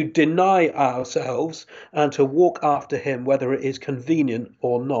 to deny ourselves and to walk after him, whether it is convenient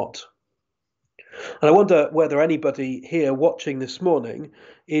or not. And I wonder whether anybody here watching this morning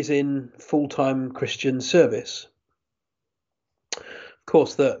is in full-time Christian service. Of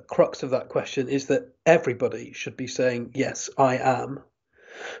course, the crux of that question is that everybody should be saying, yes, I am.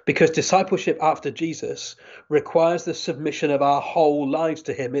 Because discipleship after Jesus requires the submission of our whole lives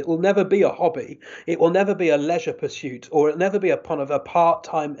to him. It will never be a hobby. It will never be a leisure pursuit, or it'll never be a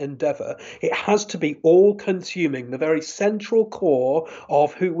part-time endeavour. It has to be all-consuming, the very central core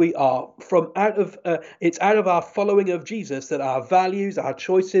of who we are. It's out of our following of Jesus that our values, our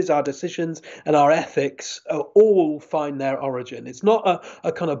choices, our decisions, and our ethics all find their origin. It's not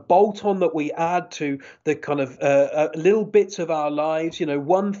a kind of bolt-on that we add to the kind of little bits of our lives,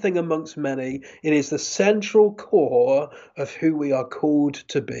 one thing amongst many. It is the central core of who we are called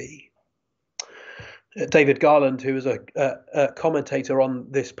to be. David Garland, who is a commentator on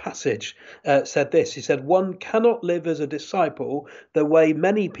this passage, said this. He said, "One cannot live as a disciple the way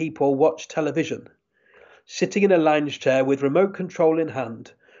many people watch television, sitting in a lounge chair with remote control in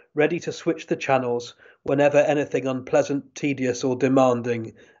hand, ready to switch the channels whenever anything unpleasant, tedious, or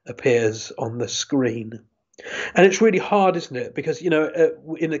demanding appears on the screen." And it's really hard, isn't it? Because, in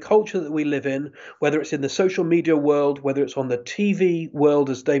the culture that we live in, whether it's in the social media world, whether it's on the TV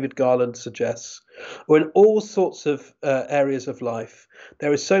world, as David Garland suggests, or in all sorts of areas of life,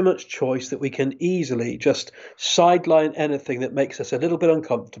 there is so much choice that we can easily just sideline anything that makes us a little bit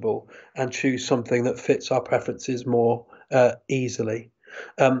uncomfortable and choose something that fits our preferences more easily.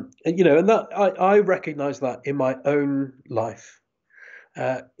 And that I recognize that in my own life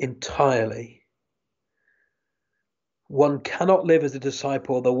entirely. One cannot live as a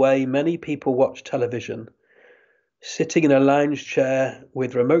disciple the way many people watch television, sitting in a lounge chair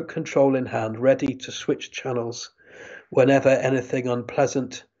with remote control in hand, ready to switch channels whenever anything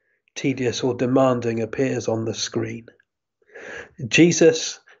unpleasant, tedious, or demanding appears on the screen.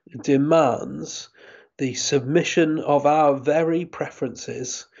 Jesus demands the submission of our very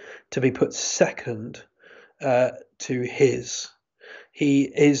preferences to be put second to his. He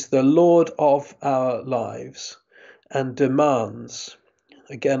is the Lord of our lives, and demands,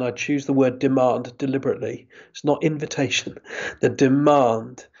 again, I choose the word demand deliberately. It's not invitation. The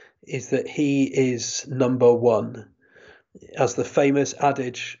demand is that he is number one. As the famous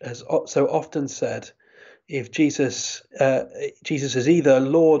adage has so often said, if Jesus is either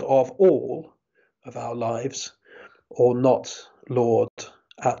Lord of all of our lives or not Lord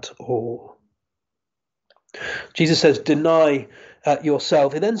at all. Jesus says, deny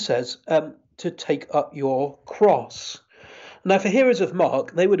yourself. He then says, to take up your cross. Now, for hearers of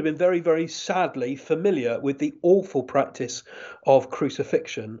Mark, they would have been very, very sadly familiar with the awful practice of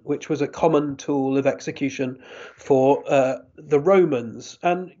crucifixion, which was a common tool of execution for the Romans.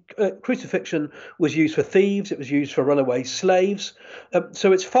 And crucifixion was used for thieves, it was used for runaway slaves.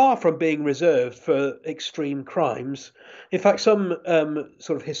 So it's far from being reserved for extreme crimes. In fact, some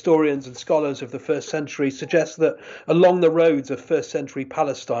sort of historians and scholars of the first century suggest that along the roads of first century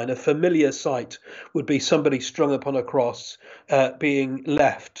Palestine, a familiar sight would be somebody strung upon a cross, being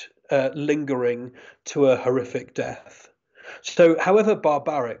left lingering to a horrific death. So however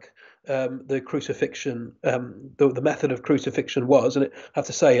barbaric the crucifixion, the method of crucifixion was, and I have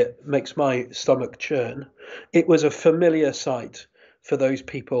to say it makes my stomach churn, it was a familiar sight for those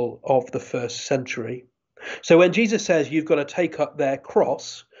people of the first century. So when Jesus says you've got to take up their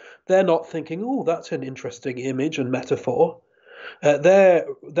cross, they're not thinking, oh, that's an interesting image and metaphor. They're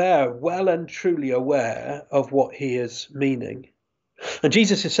well and truly aware of what he is meaning. And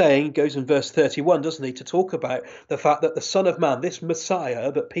Jesus is saying, he goes in verse 31, doesn't he, to talk about the fact that the Son of Man, this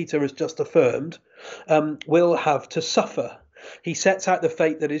Messiah that Peter has just affirmed, will have to suffer. He sets out the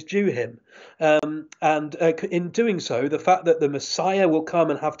fate that is due him. And in doing so, the fact that the Messiah will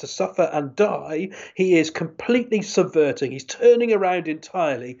come and have to suffer and die, he is completely subverting. He's turning around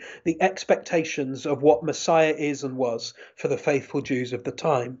entirely the expectations of what Messiah is and was for the faithful Jews of the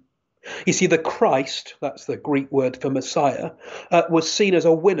time. You see, the Christ, that's the Greek word for Messiah, was seen as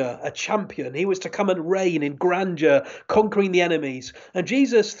a winner, a champion. He was to come and reign in grandeur, conquering the enemies. And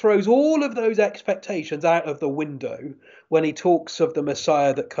Jesus throws all of those expectations out of the window when he talks of the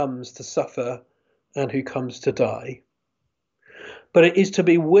Messiah that comes to suffer and who comes to die. But it is to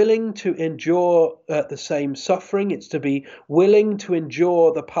be willing to endure the same suffering. It's to be willing to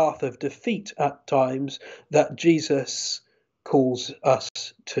endure the path of defeat at times that Jesus calls us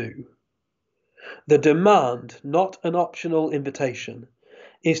to. The demand, not an optional invitation,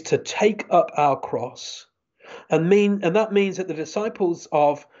 is to take up our cross, and that means that the disciples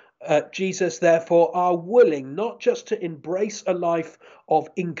of Jesus therefore are willing not just to embrace a life of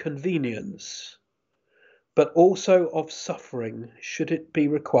inconvenience, but also of suffering, should it be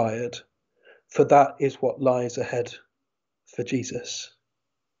required, for that is what lies ahead for Jesus.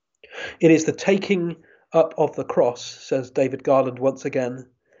 It is the taking up of the cross, says David Garland once again,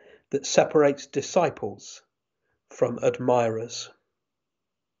 that separates disciples from admirers.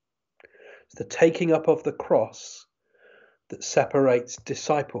 It's the taking up of the cross that separates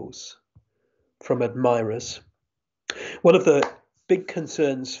disciples from admirers. One of the big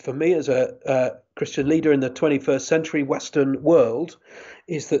concerns for me as a Christian leader in the 21st century Western world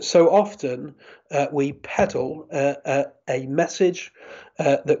is that so often we peddle a message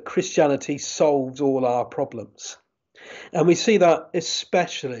that Christianity solves all our problems. And we see that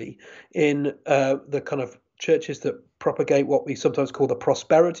especially in the kind of churches that propagate what we sometimes call the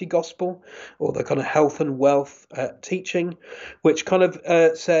prosperity gospel, or the kind of health and wealth teaching, which kind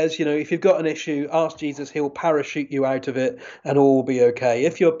of says, you know, if you've got an issue, ask Jesus, he'll parachute you out of it and all will be okay.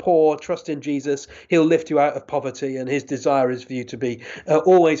 If you're poor, trust in Jesus, he'll lift you out of poverty, and his desire is for you to be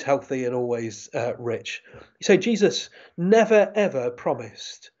always healthy and always rich. So Jesus never ever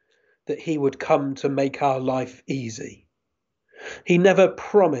promised that he would come to make our life easy. He never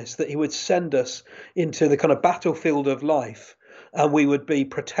promised that he would send us into the kind of battlefield of life and we would be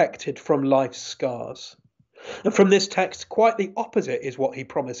protected from life's scars. And from this text, quite the opposite is what he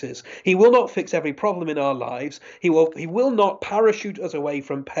promises. He will not fix every problem in our lives. He will not parachute us away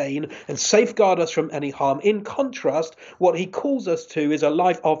from pain and safeguard us from any harm. In contrast, what he calls us to is a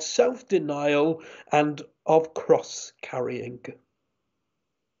life of self-denial and of cross-carrying.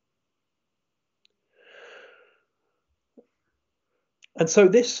 And so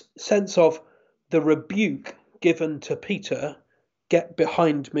this sense of the rebuke given to Peter, get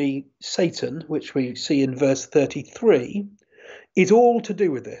behind me, Satan, which we see in verse 33, is all to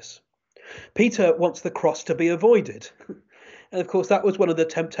do with this. Peter wants the cross to be avoided. And of course, that was one of the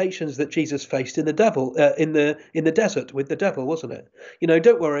temptations that Jesus faced in the desert with the devil, wasn't it? You know,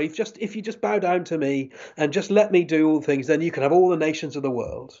 don't worry, if you just bow down to me and just let me do all things, then you can have all the nations of the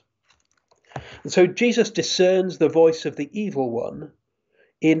world. And so Jesus discerns the voice of the evil one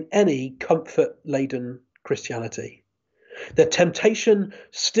in any comfort-laden Christianity. The temptation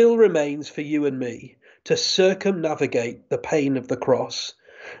still remains for you and me to circumnavigate the pain of the cross.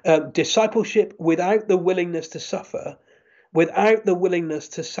 Discipleship without the willingness to suffer, without the willingness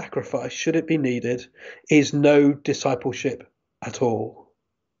to sacrifice, should it be needed, is no discipleship at all.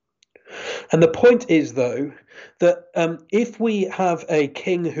 And the point is, though, that if we have a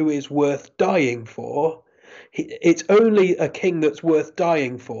king who is worth dying for, it's only a king that's worth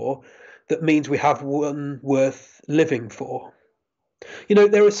dying for that means we have one worth living for. You know,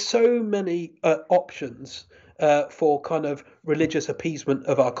 there are so many options for kind of religious appeasement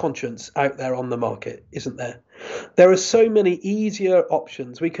of our conscience out there on the market, isn't there? There are so many easier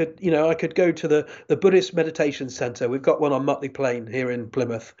options. I could go to the Buddhist meditation centre. We've got one on Mutley Plain here in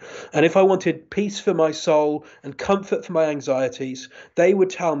Plymouth. And if I wanted peace for my soul and comfort for my anxieties, they would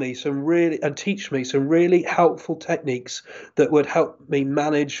tell me and teach me some really helpful techniques that would help me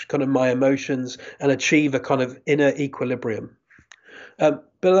manage kind of my emotions and achieve a kind of inner equilibrium.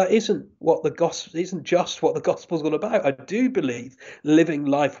 But that isn't what the gospel isn't just what the gospel's all about. I do believe living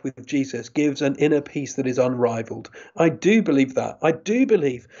life with Jesus gives an inner peace that is unrivaled. I do believe that. I do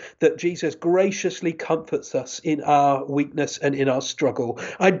believe that Jesus graciously comforts us in our weakness and in our struggle.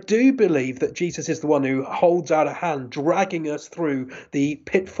 I do believe that Jesus is the one who holds out a hand, dragging us through the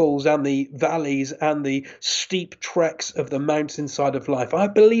pitfalls and the valleys and the steep treks of the mountainside of life. I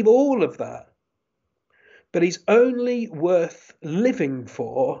believe all of that. But he's only worth living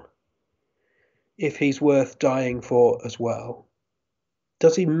for if he's worth dying for as well.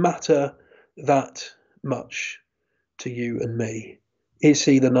 Does he matter that much to you and me? Is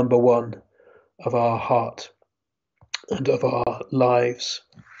he the number one of our heart and of our lives?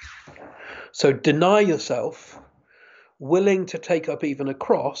 So deny yourself, willing to take up even a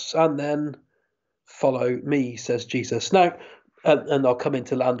cross, and then follow me, says Jesus. Now, and I'll come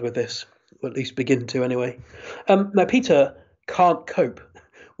into land with this, or at least begin to anyway. Now, Peter can't cope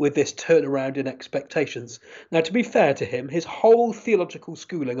with this turnaround in expectations. Now, to be fair to him, his whole theological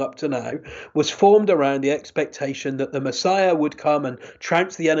schooling up to now was formed around the expectation that the Messiah would come and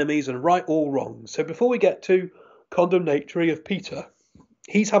trounce the enemies and right all wrongs. So before we get too condemnatory of Peter,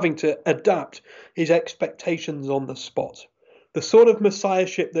 he's having to adapt his expectations on the spot. The sort of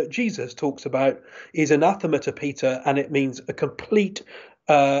messiahship that Jesus talks about is anathema to Peter, and it means a complete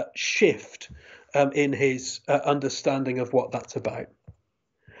shift in his understanding of what that's about.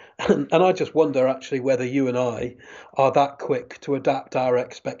 And I just wonder actually whether you and I are that quick to adapt our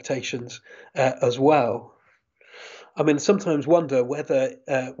expectations as well. I mean, sometimes wonder whether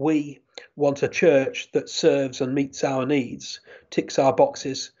we want a church that serves and meets our needs, ticks our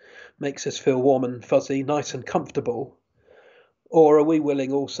boxes, makes us feel warm and fuzzy, nice and comfortable. Or are we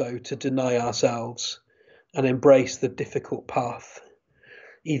willing also to deny ourselves and embrace the difficult path,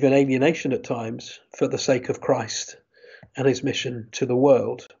 even alienation at times, for the sake of Christ and his mission to the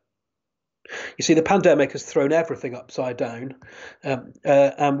world? You see, the pandemic has thrown everything upside down,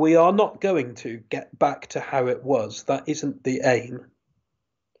 and we are not going to get back to how it was. That isn't the aim.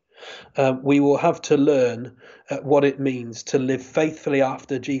 We will have to learn what it means to live faithfully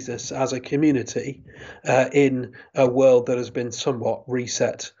after Jesus as a community in a world that has been somewhat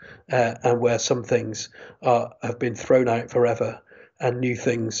reset and where some things have been thrown out forever and new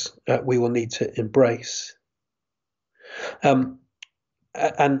things we will need to embrace. And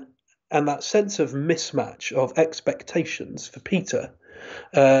that sense of mismatch of expectations for Peter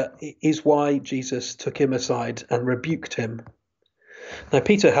is why Jesus took him aside and rebuked him. Now,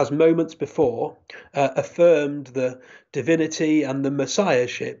 Peter has moments before affirmed the divinity and the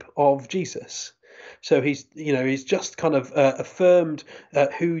messiahship of Jesus. So he's just kind of affirmed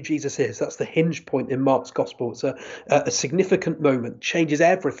who Jesus is. That's the hinge point in Mark's gospel. It's a significant moment, changes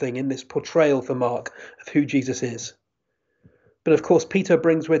everything in this portrayal for Mark of who Jesus is. But of course, Peter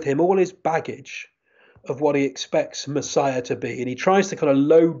brings with him all his baggage of what he expects Messiah to be, and he tries to kind of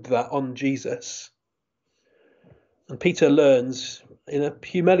load that on Jesus. And Peter learns, in a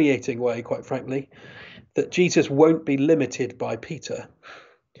humiliating way, quite frankly, that Jesus won't be limited by Peter,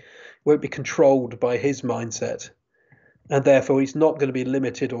 won't be controlled by his mindset, and therefore he's not going to be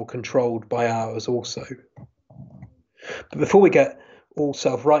limited or controlled by ours also. But before we get all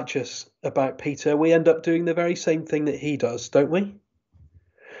self-righteous about Peter, we end up doing the very same thing that he does, don't we?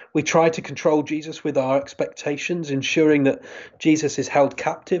 We try to control Jesus with our expectations, ensuring that Jesus is held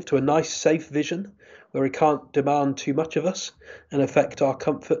captive to a nice, safe vision where he can't demand too much of us and affect our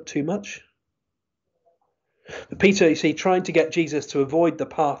comfort too much. But Peter, you see, trying to get Jesus to avoid the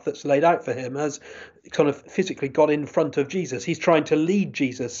path that's laid out for him, has kind of physically got in front of Jesus. He's trying to lead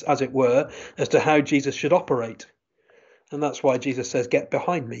Jesus, as it were, as to how Jesus should operate. And that's why Jesus says, get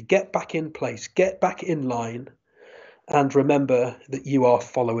behind me, get back in place, get back in line, and remember that you are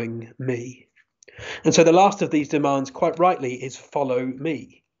following me. And so the last of these demands, quite rightly, is follow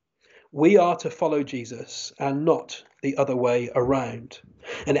me. We are to follow Jesus and not the other way around.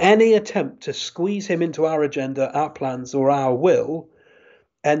 And any attempt to squeeze him into our agenda, our plans, or our will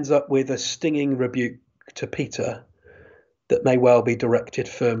ends up with a stinging rebuke to Peter that may well be directed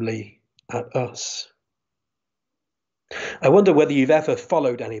firmly at us. I wonder whether you've ever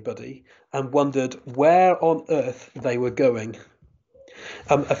followed anybody and wondered where on earth they were going.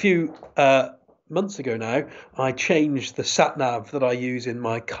 A few months ago now, I changed the sat-nav that I use in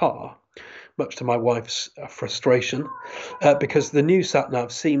my car, much to my wife's frustration, because the new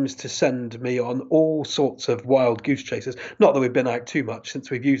sat-nav seems to send me on all sorts of wild goose chases. Not that we've been out too much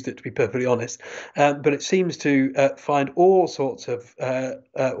since we've used it, to be perfectly honest, but it seems to find all sorts of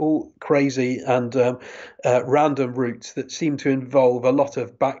all crazy and random routes that seem to involve a lot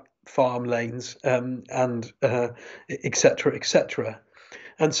of back farm lanes and etc., etc.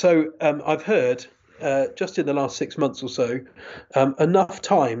 And so I've heard just in the last 6 months or so, enough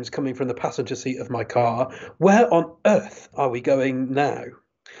times coming from the passenger seat of my car, where on earth are we going now?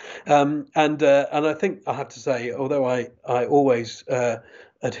 And I think I have to say, although I always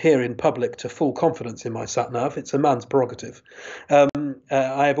adhere in public to full confidence in my sat nav, it's a man's prerogative.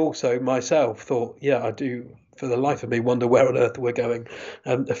 I have also myself thought, yeah, I do for the life of me wonder where on earth we're going.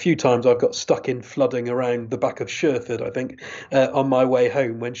 A few times I've got stuck in flooding around the back of Sherford, I think, on my way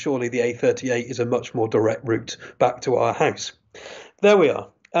home, when surely the A38 is a much more direct route back to our house. There we are.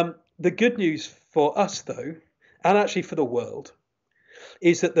 The good news for us, though, and actually for the world,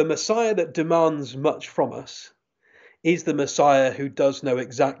 is that the Messiah that demands much from us is the Messiah who does know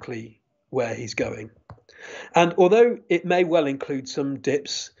exactly where he's going. And although it may well include some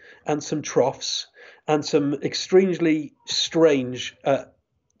dips and some troughs and some extremely strange,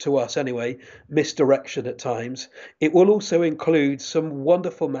 to us anyway, misdirection at times, it will also include some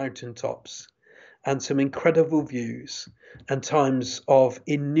wonderful mountaintops and some incredible views and times of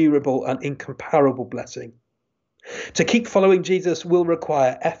innumerable and incomparable blessing. To keep following Jesus will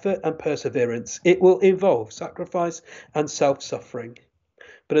require effort and perseverance. It will involve sacrifice and self-suffering.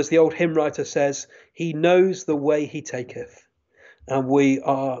 But as the old hymn writer says, he knows the way he taketh, and we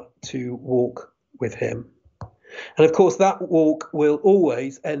are to walk with him. And of course, that walk will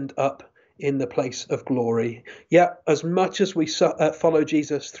always end up in the place of glory. Yet, as much as we follow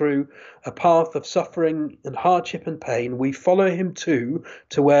Jesus through a path of suffering and hardship and pain, we follow him too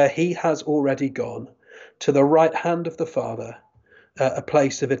to where he has already gone, to the right hand of the Father, a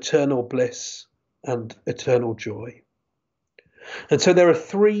place of eternal bliss and eternal joy. And so there are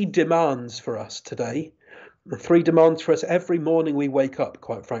three demands for us today, three demands for us every morning we wake up,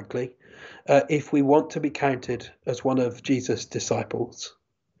 quite frankly, if we want to be counted as one of Jesus' disciples.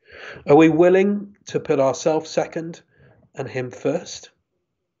 Are we willing to put ourselves second and him first?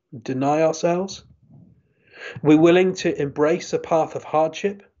 Deny ourselves? Are we willing to embrace a path of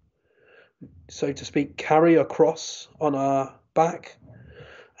hardship, so to speak, carry a cross on our back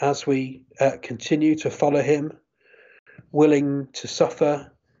as we continue to follow him, willing to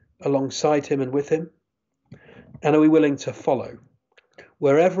suffer alongside him and with him? And are we willing to follow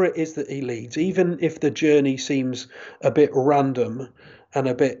wherever it is that he leads, even if the journey seems a bit random and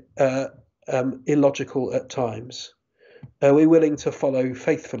a bit illogical at times? Are we willing to follow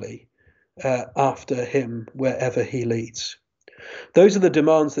faithfully after him wherever he leads? Those are the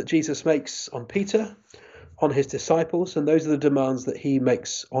demands that Jesus makes on Peter, on his disciples, and those are the demands that he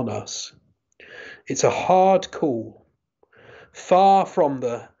makes on us. It's a hard call, far from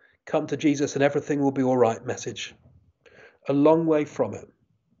the come to Jesus and everything will be all right message. A long way from it.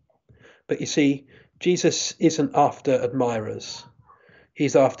 But you see, Jesus isn't after admirers.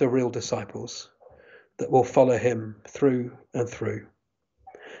 He's after real disciples that will follow him through and through.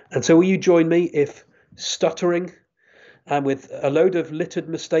 And so will you join me if, stuttering and with a load of littered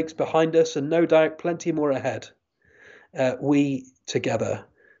mistakes behind us and no doubt plenty more ahead, we together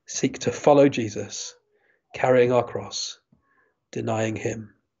seek to follow Jesus, carrying our cross, denying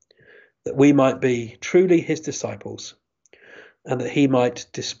him, that we might be truly his disciples, and that he might,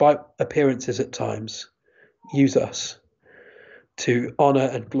 despite appearances at times, use us to honour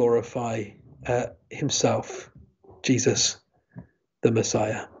and glorify himself, Jesus, the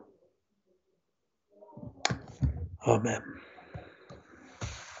Messiah. Amen.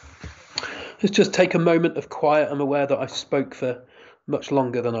 Let's just take a moment of quiet. I'm aware that I spoke for much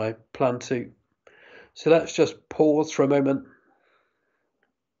longer than I planned to. So let's just pause for a moment.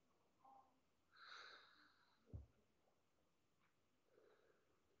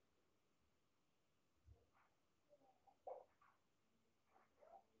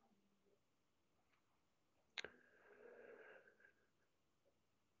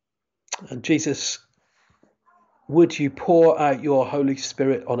 And Jesus, would you pour out your Holy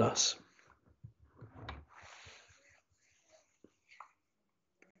Spirit on us?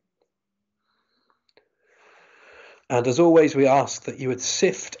 And as always, we ask that you would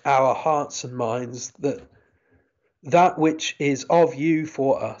sift our hearts and minds, that which is of you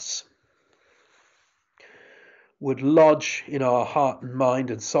for us would lodge in our heart and mind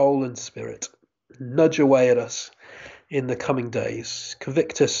and soul and spirit, nudge away at us in the coming days.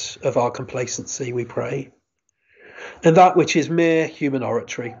 Convict us of our complacency, we pray. And that which is mere human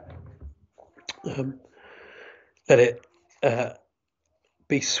oratory, let it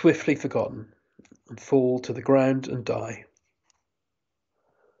be swiftly forgotten and fall to the ground and die.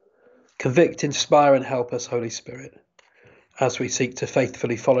 Convict, inspire and help us, Holy Spirit, as we seek to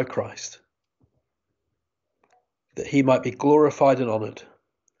faithfully follow Christ, that he might be glorified and honoured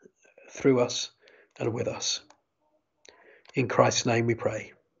through us and with us. In Christ's name we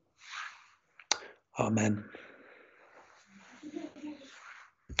pray. Amen.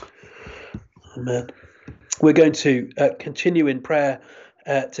 Amen. We're going to continue in prayer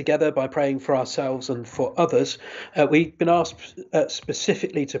together by praying for ourselves and for others. We've been asked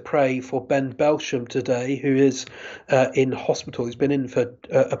specifically to pray for Ben Belsham today, who is in hospital. He's been in for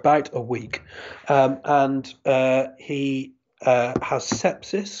about a week, and he has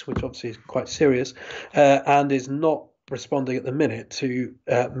sepsis, which obviously is quite serious, and is not responding at the minute to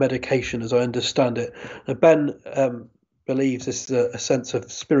medication, as I understand it. Now, Ben believes this is a sense of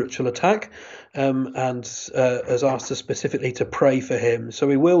spiritual attack, and has asked us specifically to pray for him. So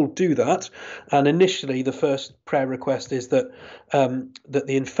we will do that. And initially, the first prayer request is that that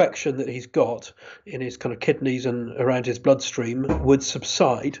the infection that he's got in his kind of kidneys and around his bloodstream would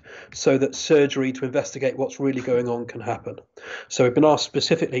subside, so that surgery to investigate what's really going on can happen. So we've been asked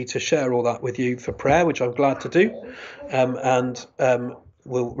specifically to share all that with you for prayer, which I'm glad to do.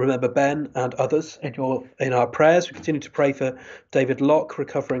 We'll remember Ben and others in our prayers. We continue to pray for David Locke,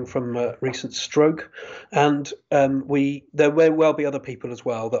 recovering from a recent stroke, and there may well be other people as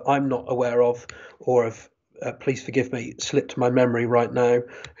well that I'm not aware of, or have, please forgive me, slipped my memory right now,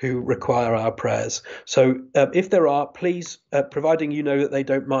 who require our prayers. So if there are, please, providing you know that they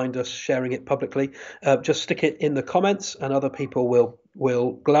don't mind us sharing it publicly, just stick it in the comments, and other people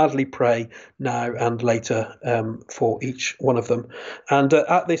will gladly pray now and later for each one of them. And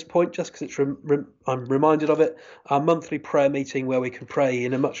at this point, just because I'm reminded of it, our monthly prayer meeting where we can pray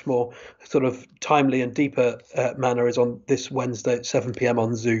in a much more sort of timely and deeper manner is on this Wednesday at 7 p.m.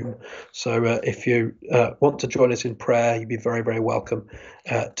 on Zoom. So if you want to join us in prayer, you'd be very, very welcome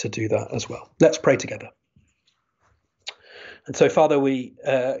to do that as well. Let's pray together. And so, Father, we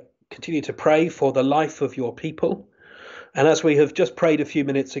continue to pray for the life of your people. And as we have just prayed a few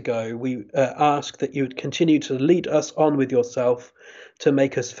minutes ago, we ask that you would continue to lead us on with yourself to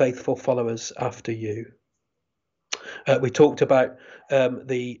make us faithful followers after you. We talked about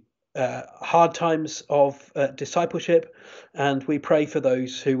the hard times of discipleship, and we pray for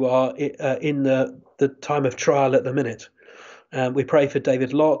those who are in the time of trial at the minute. We pray for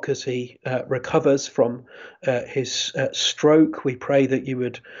David Locke as he recovers from his stroke. We pray that you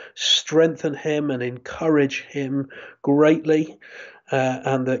would strengthen him and encourage him greatly,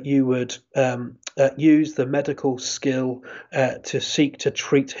 and that you would use the medical skill to seek to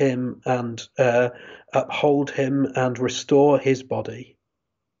treat him and uphold him and restore his body.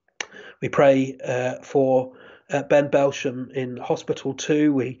 We pray for Ben Belsham in hospital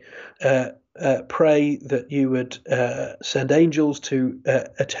too. We pray that you would send angels to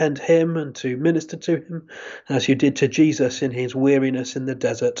attend him and to minister to him, as you did to Jesus in his weariness in the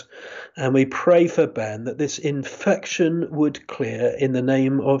desert. And we pray for Ben that this infection would clear in the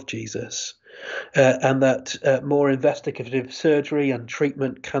name of Jesus, and that more investigative surgery and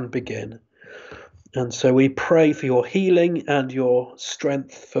treatment can begin. And so we pray for your healing and your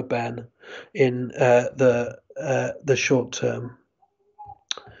strength for Ben in the short term.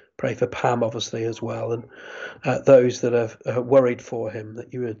 Pray for Pam, obviously, as well, and those that are worried for him,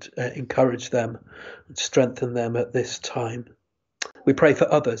 that you would encourage them and strengthen them at this time. We pray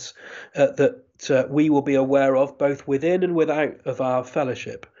for others that we will be aware of, both within and without of our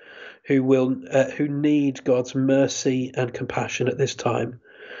fellowship, who need God's mercy and compassion at this time.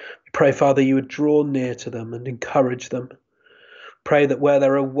 We pray, Father, you would draw near to them and encourage them. Pray that where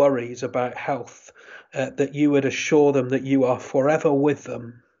there are worries about health, that you would assure them that you are forever with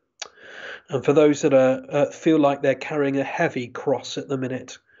them. And for those that feel like they're carrying a heavy cross at the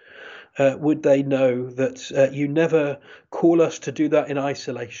minute, would they know that you never call us to do that in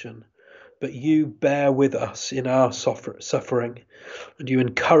isolation, but you bear with us in our suffering, and you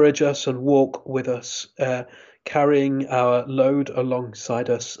encourage us and walk with us, carrying our load alongside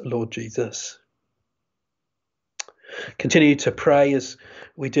us, Lord Jesus. Continue to pray, as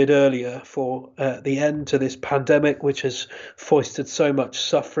we did earlier, for the end to this pandemic, which has foisted so much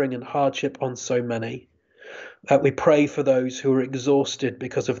suffering and hardship on so many. We pray for those who are exhausted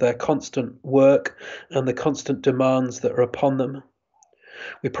because of their constant work and the constant demands that are upon them.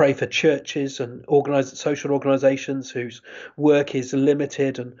 We pray for churches and social organisations whose work is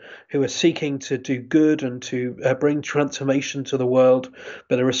limited and who are seeking to do good and to bring transformation to the world,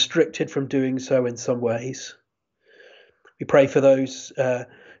 but are restricted from doing so in some ways. We pray for those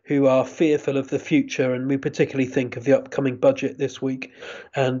who are fearful of the future, and we particularly think of the upcoming budget this week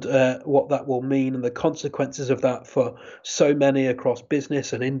and what that will mean and the consequences of that for so many across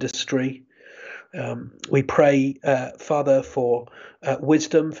business and industry. We pray, Father, for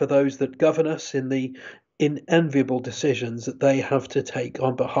wisdom for those that govern us in the unenviable decisions that they have to take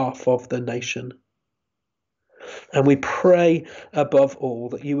on behalf of the nation. And we pray above all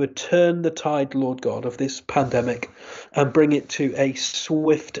that you would turn the tide, Lord God, of this pandemic and bring it to a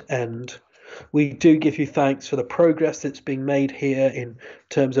swift end. We do give you thanks for the progress that's being made here in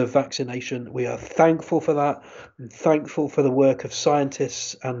terms of vaccination. We are thankful for that and thankful for the work of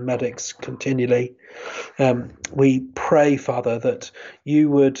scientists and medics continually. We pray, Father, that you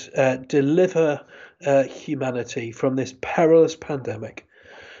would deliver humanity from this perilous pandemic,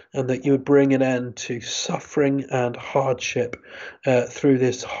 and that you would bring an end to suffering and hardship through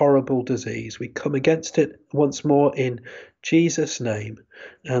this horrible disease. We come against it once more in Jesus' name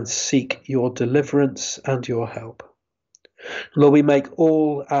and seek your deliverance and your help. Lord, we make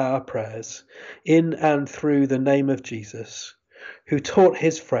all our prayers in and through the name of Jesus, who taught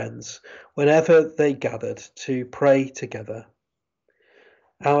his friends whenever they gathered to pray together.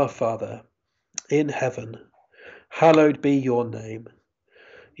 Our Father, in heaven, hallowed be your name.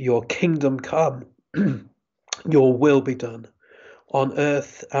 Your kingdom come, your will be done, on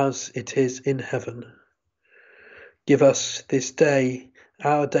earth as it is in heaven. Give us this day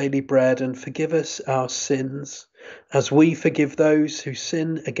our daily bread, and forgive us our sins, as we forgive those who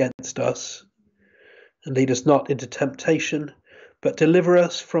sin against us. And lead us not into temptation, but deliver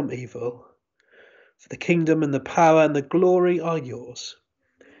us from evil. For the kingdom and the power and the glory are yours,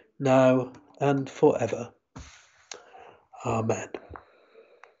 now and forever. Amen.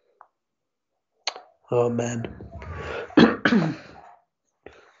 Amen.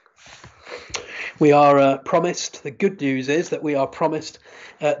 We are promised, the good news is that we are promised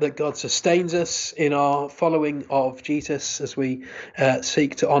that God sustains us in our following of Jesus as we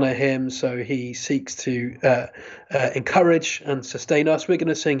seek to honour him. So he seeks to encourage and sustain us. We're going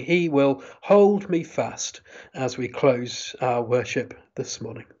to sing "He Will Hold Me Fast" as we close our worship this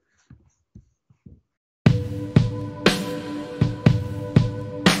morning.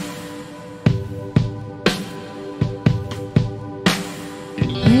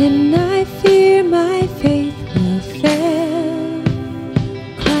 When I fear my faith will fail,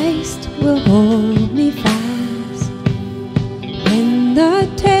 Christ will hold me fast. When the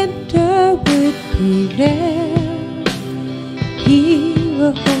tempter would prevail, he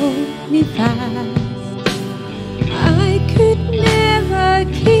will hold me fast. I could never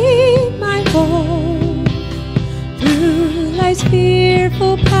keep my hold through life's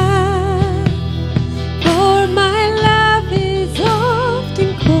fearful path, for my love is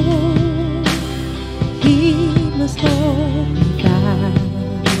often cold. He must hold me fast.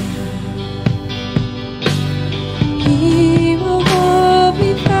 He will hold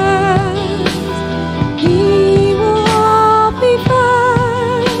me fast. He will hold me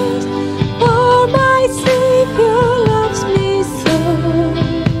fast. For my Savior loves me so.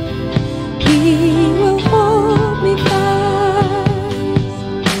 He will hold me fast.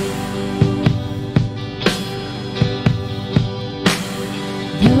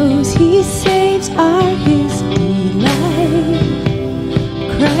 Those he saves are his delight.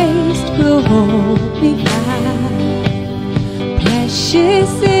 Christ will hold me fast.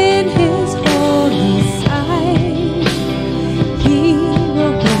 Precious in his holy sight, he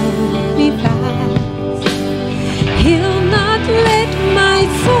will hold me fast. He'll not let my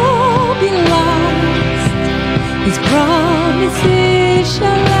soul be lost. His promises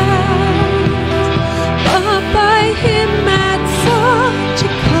shall last. But by him at such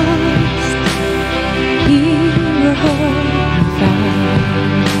a cost, he will hold me fast.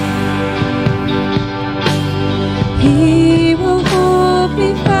 He will hold me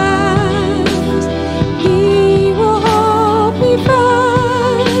fast. He will hold me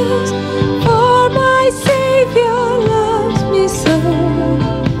fast. For my Savior loves me so.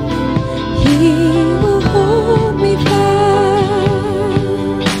 He will hold me fast.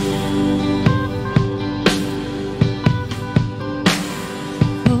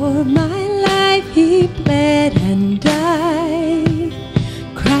 For my life he bled and died.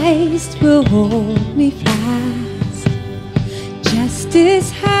 Christ will hold me fast.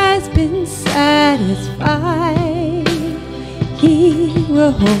 Justice has been satisfied. He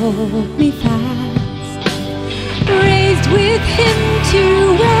will hold me fast. Raised with him to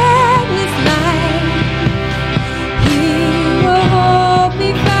endless life, he will hold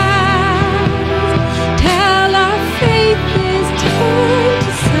me fast. Till our faith is turned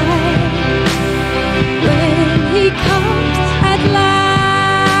aside, when he comes at last.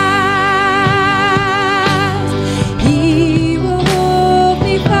 He will hold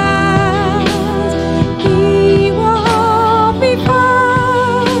me fast. He will hold me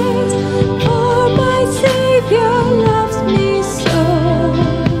fast. For my Savior loves me so.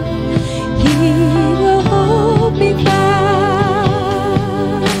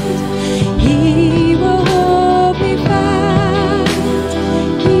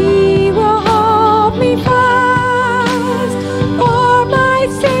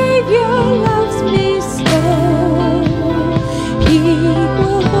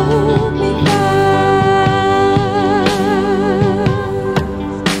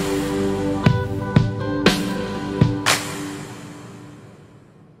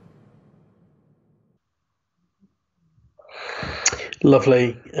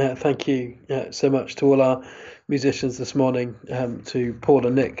 Lovely. Thank you so much to all our musicians this morning, to Paul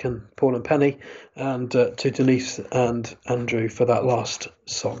and Nick and Paul and Penny, and to Denise and Andrew for that last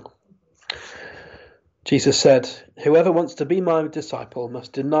song. Jesus said, "Whoever wants to be my disciple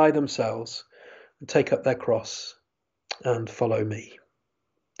must deny themselves and take up their cross and follow me."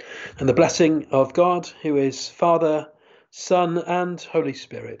 And the blessing of God, who is Father, Son, and Holy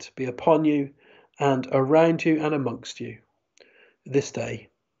Spirit, be upon you and around you and amongst you this day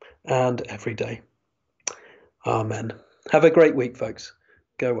and every day. Amen. Have a great week, folks.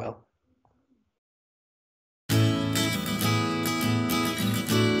 Go well.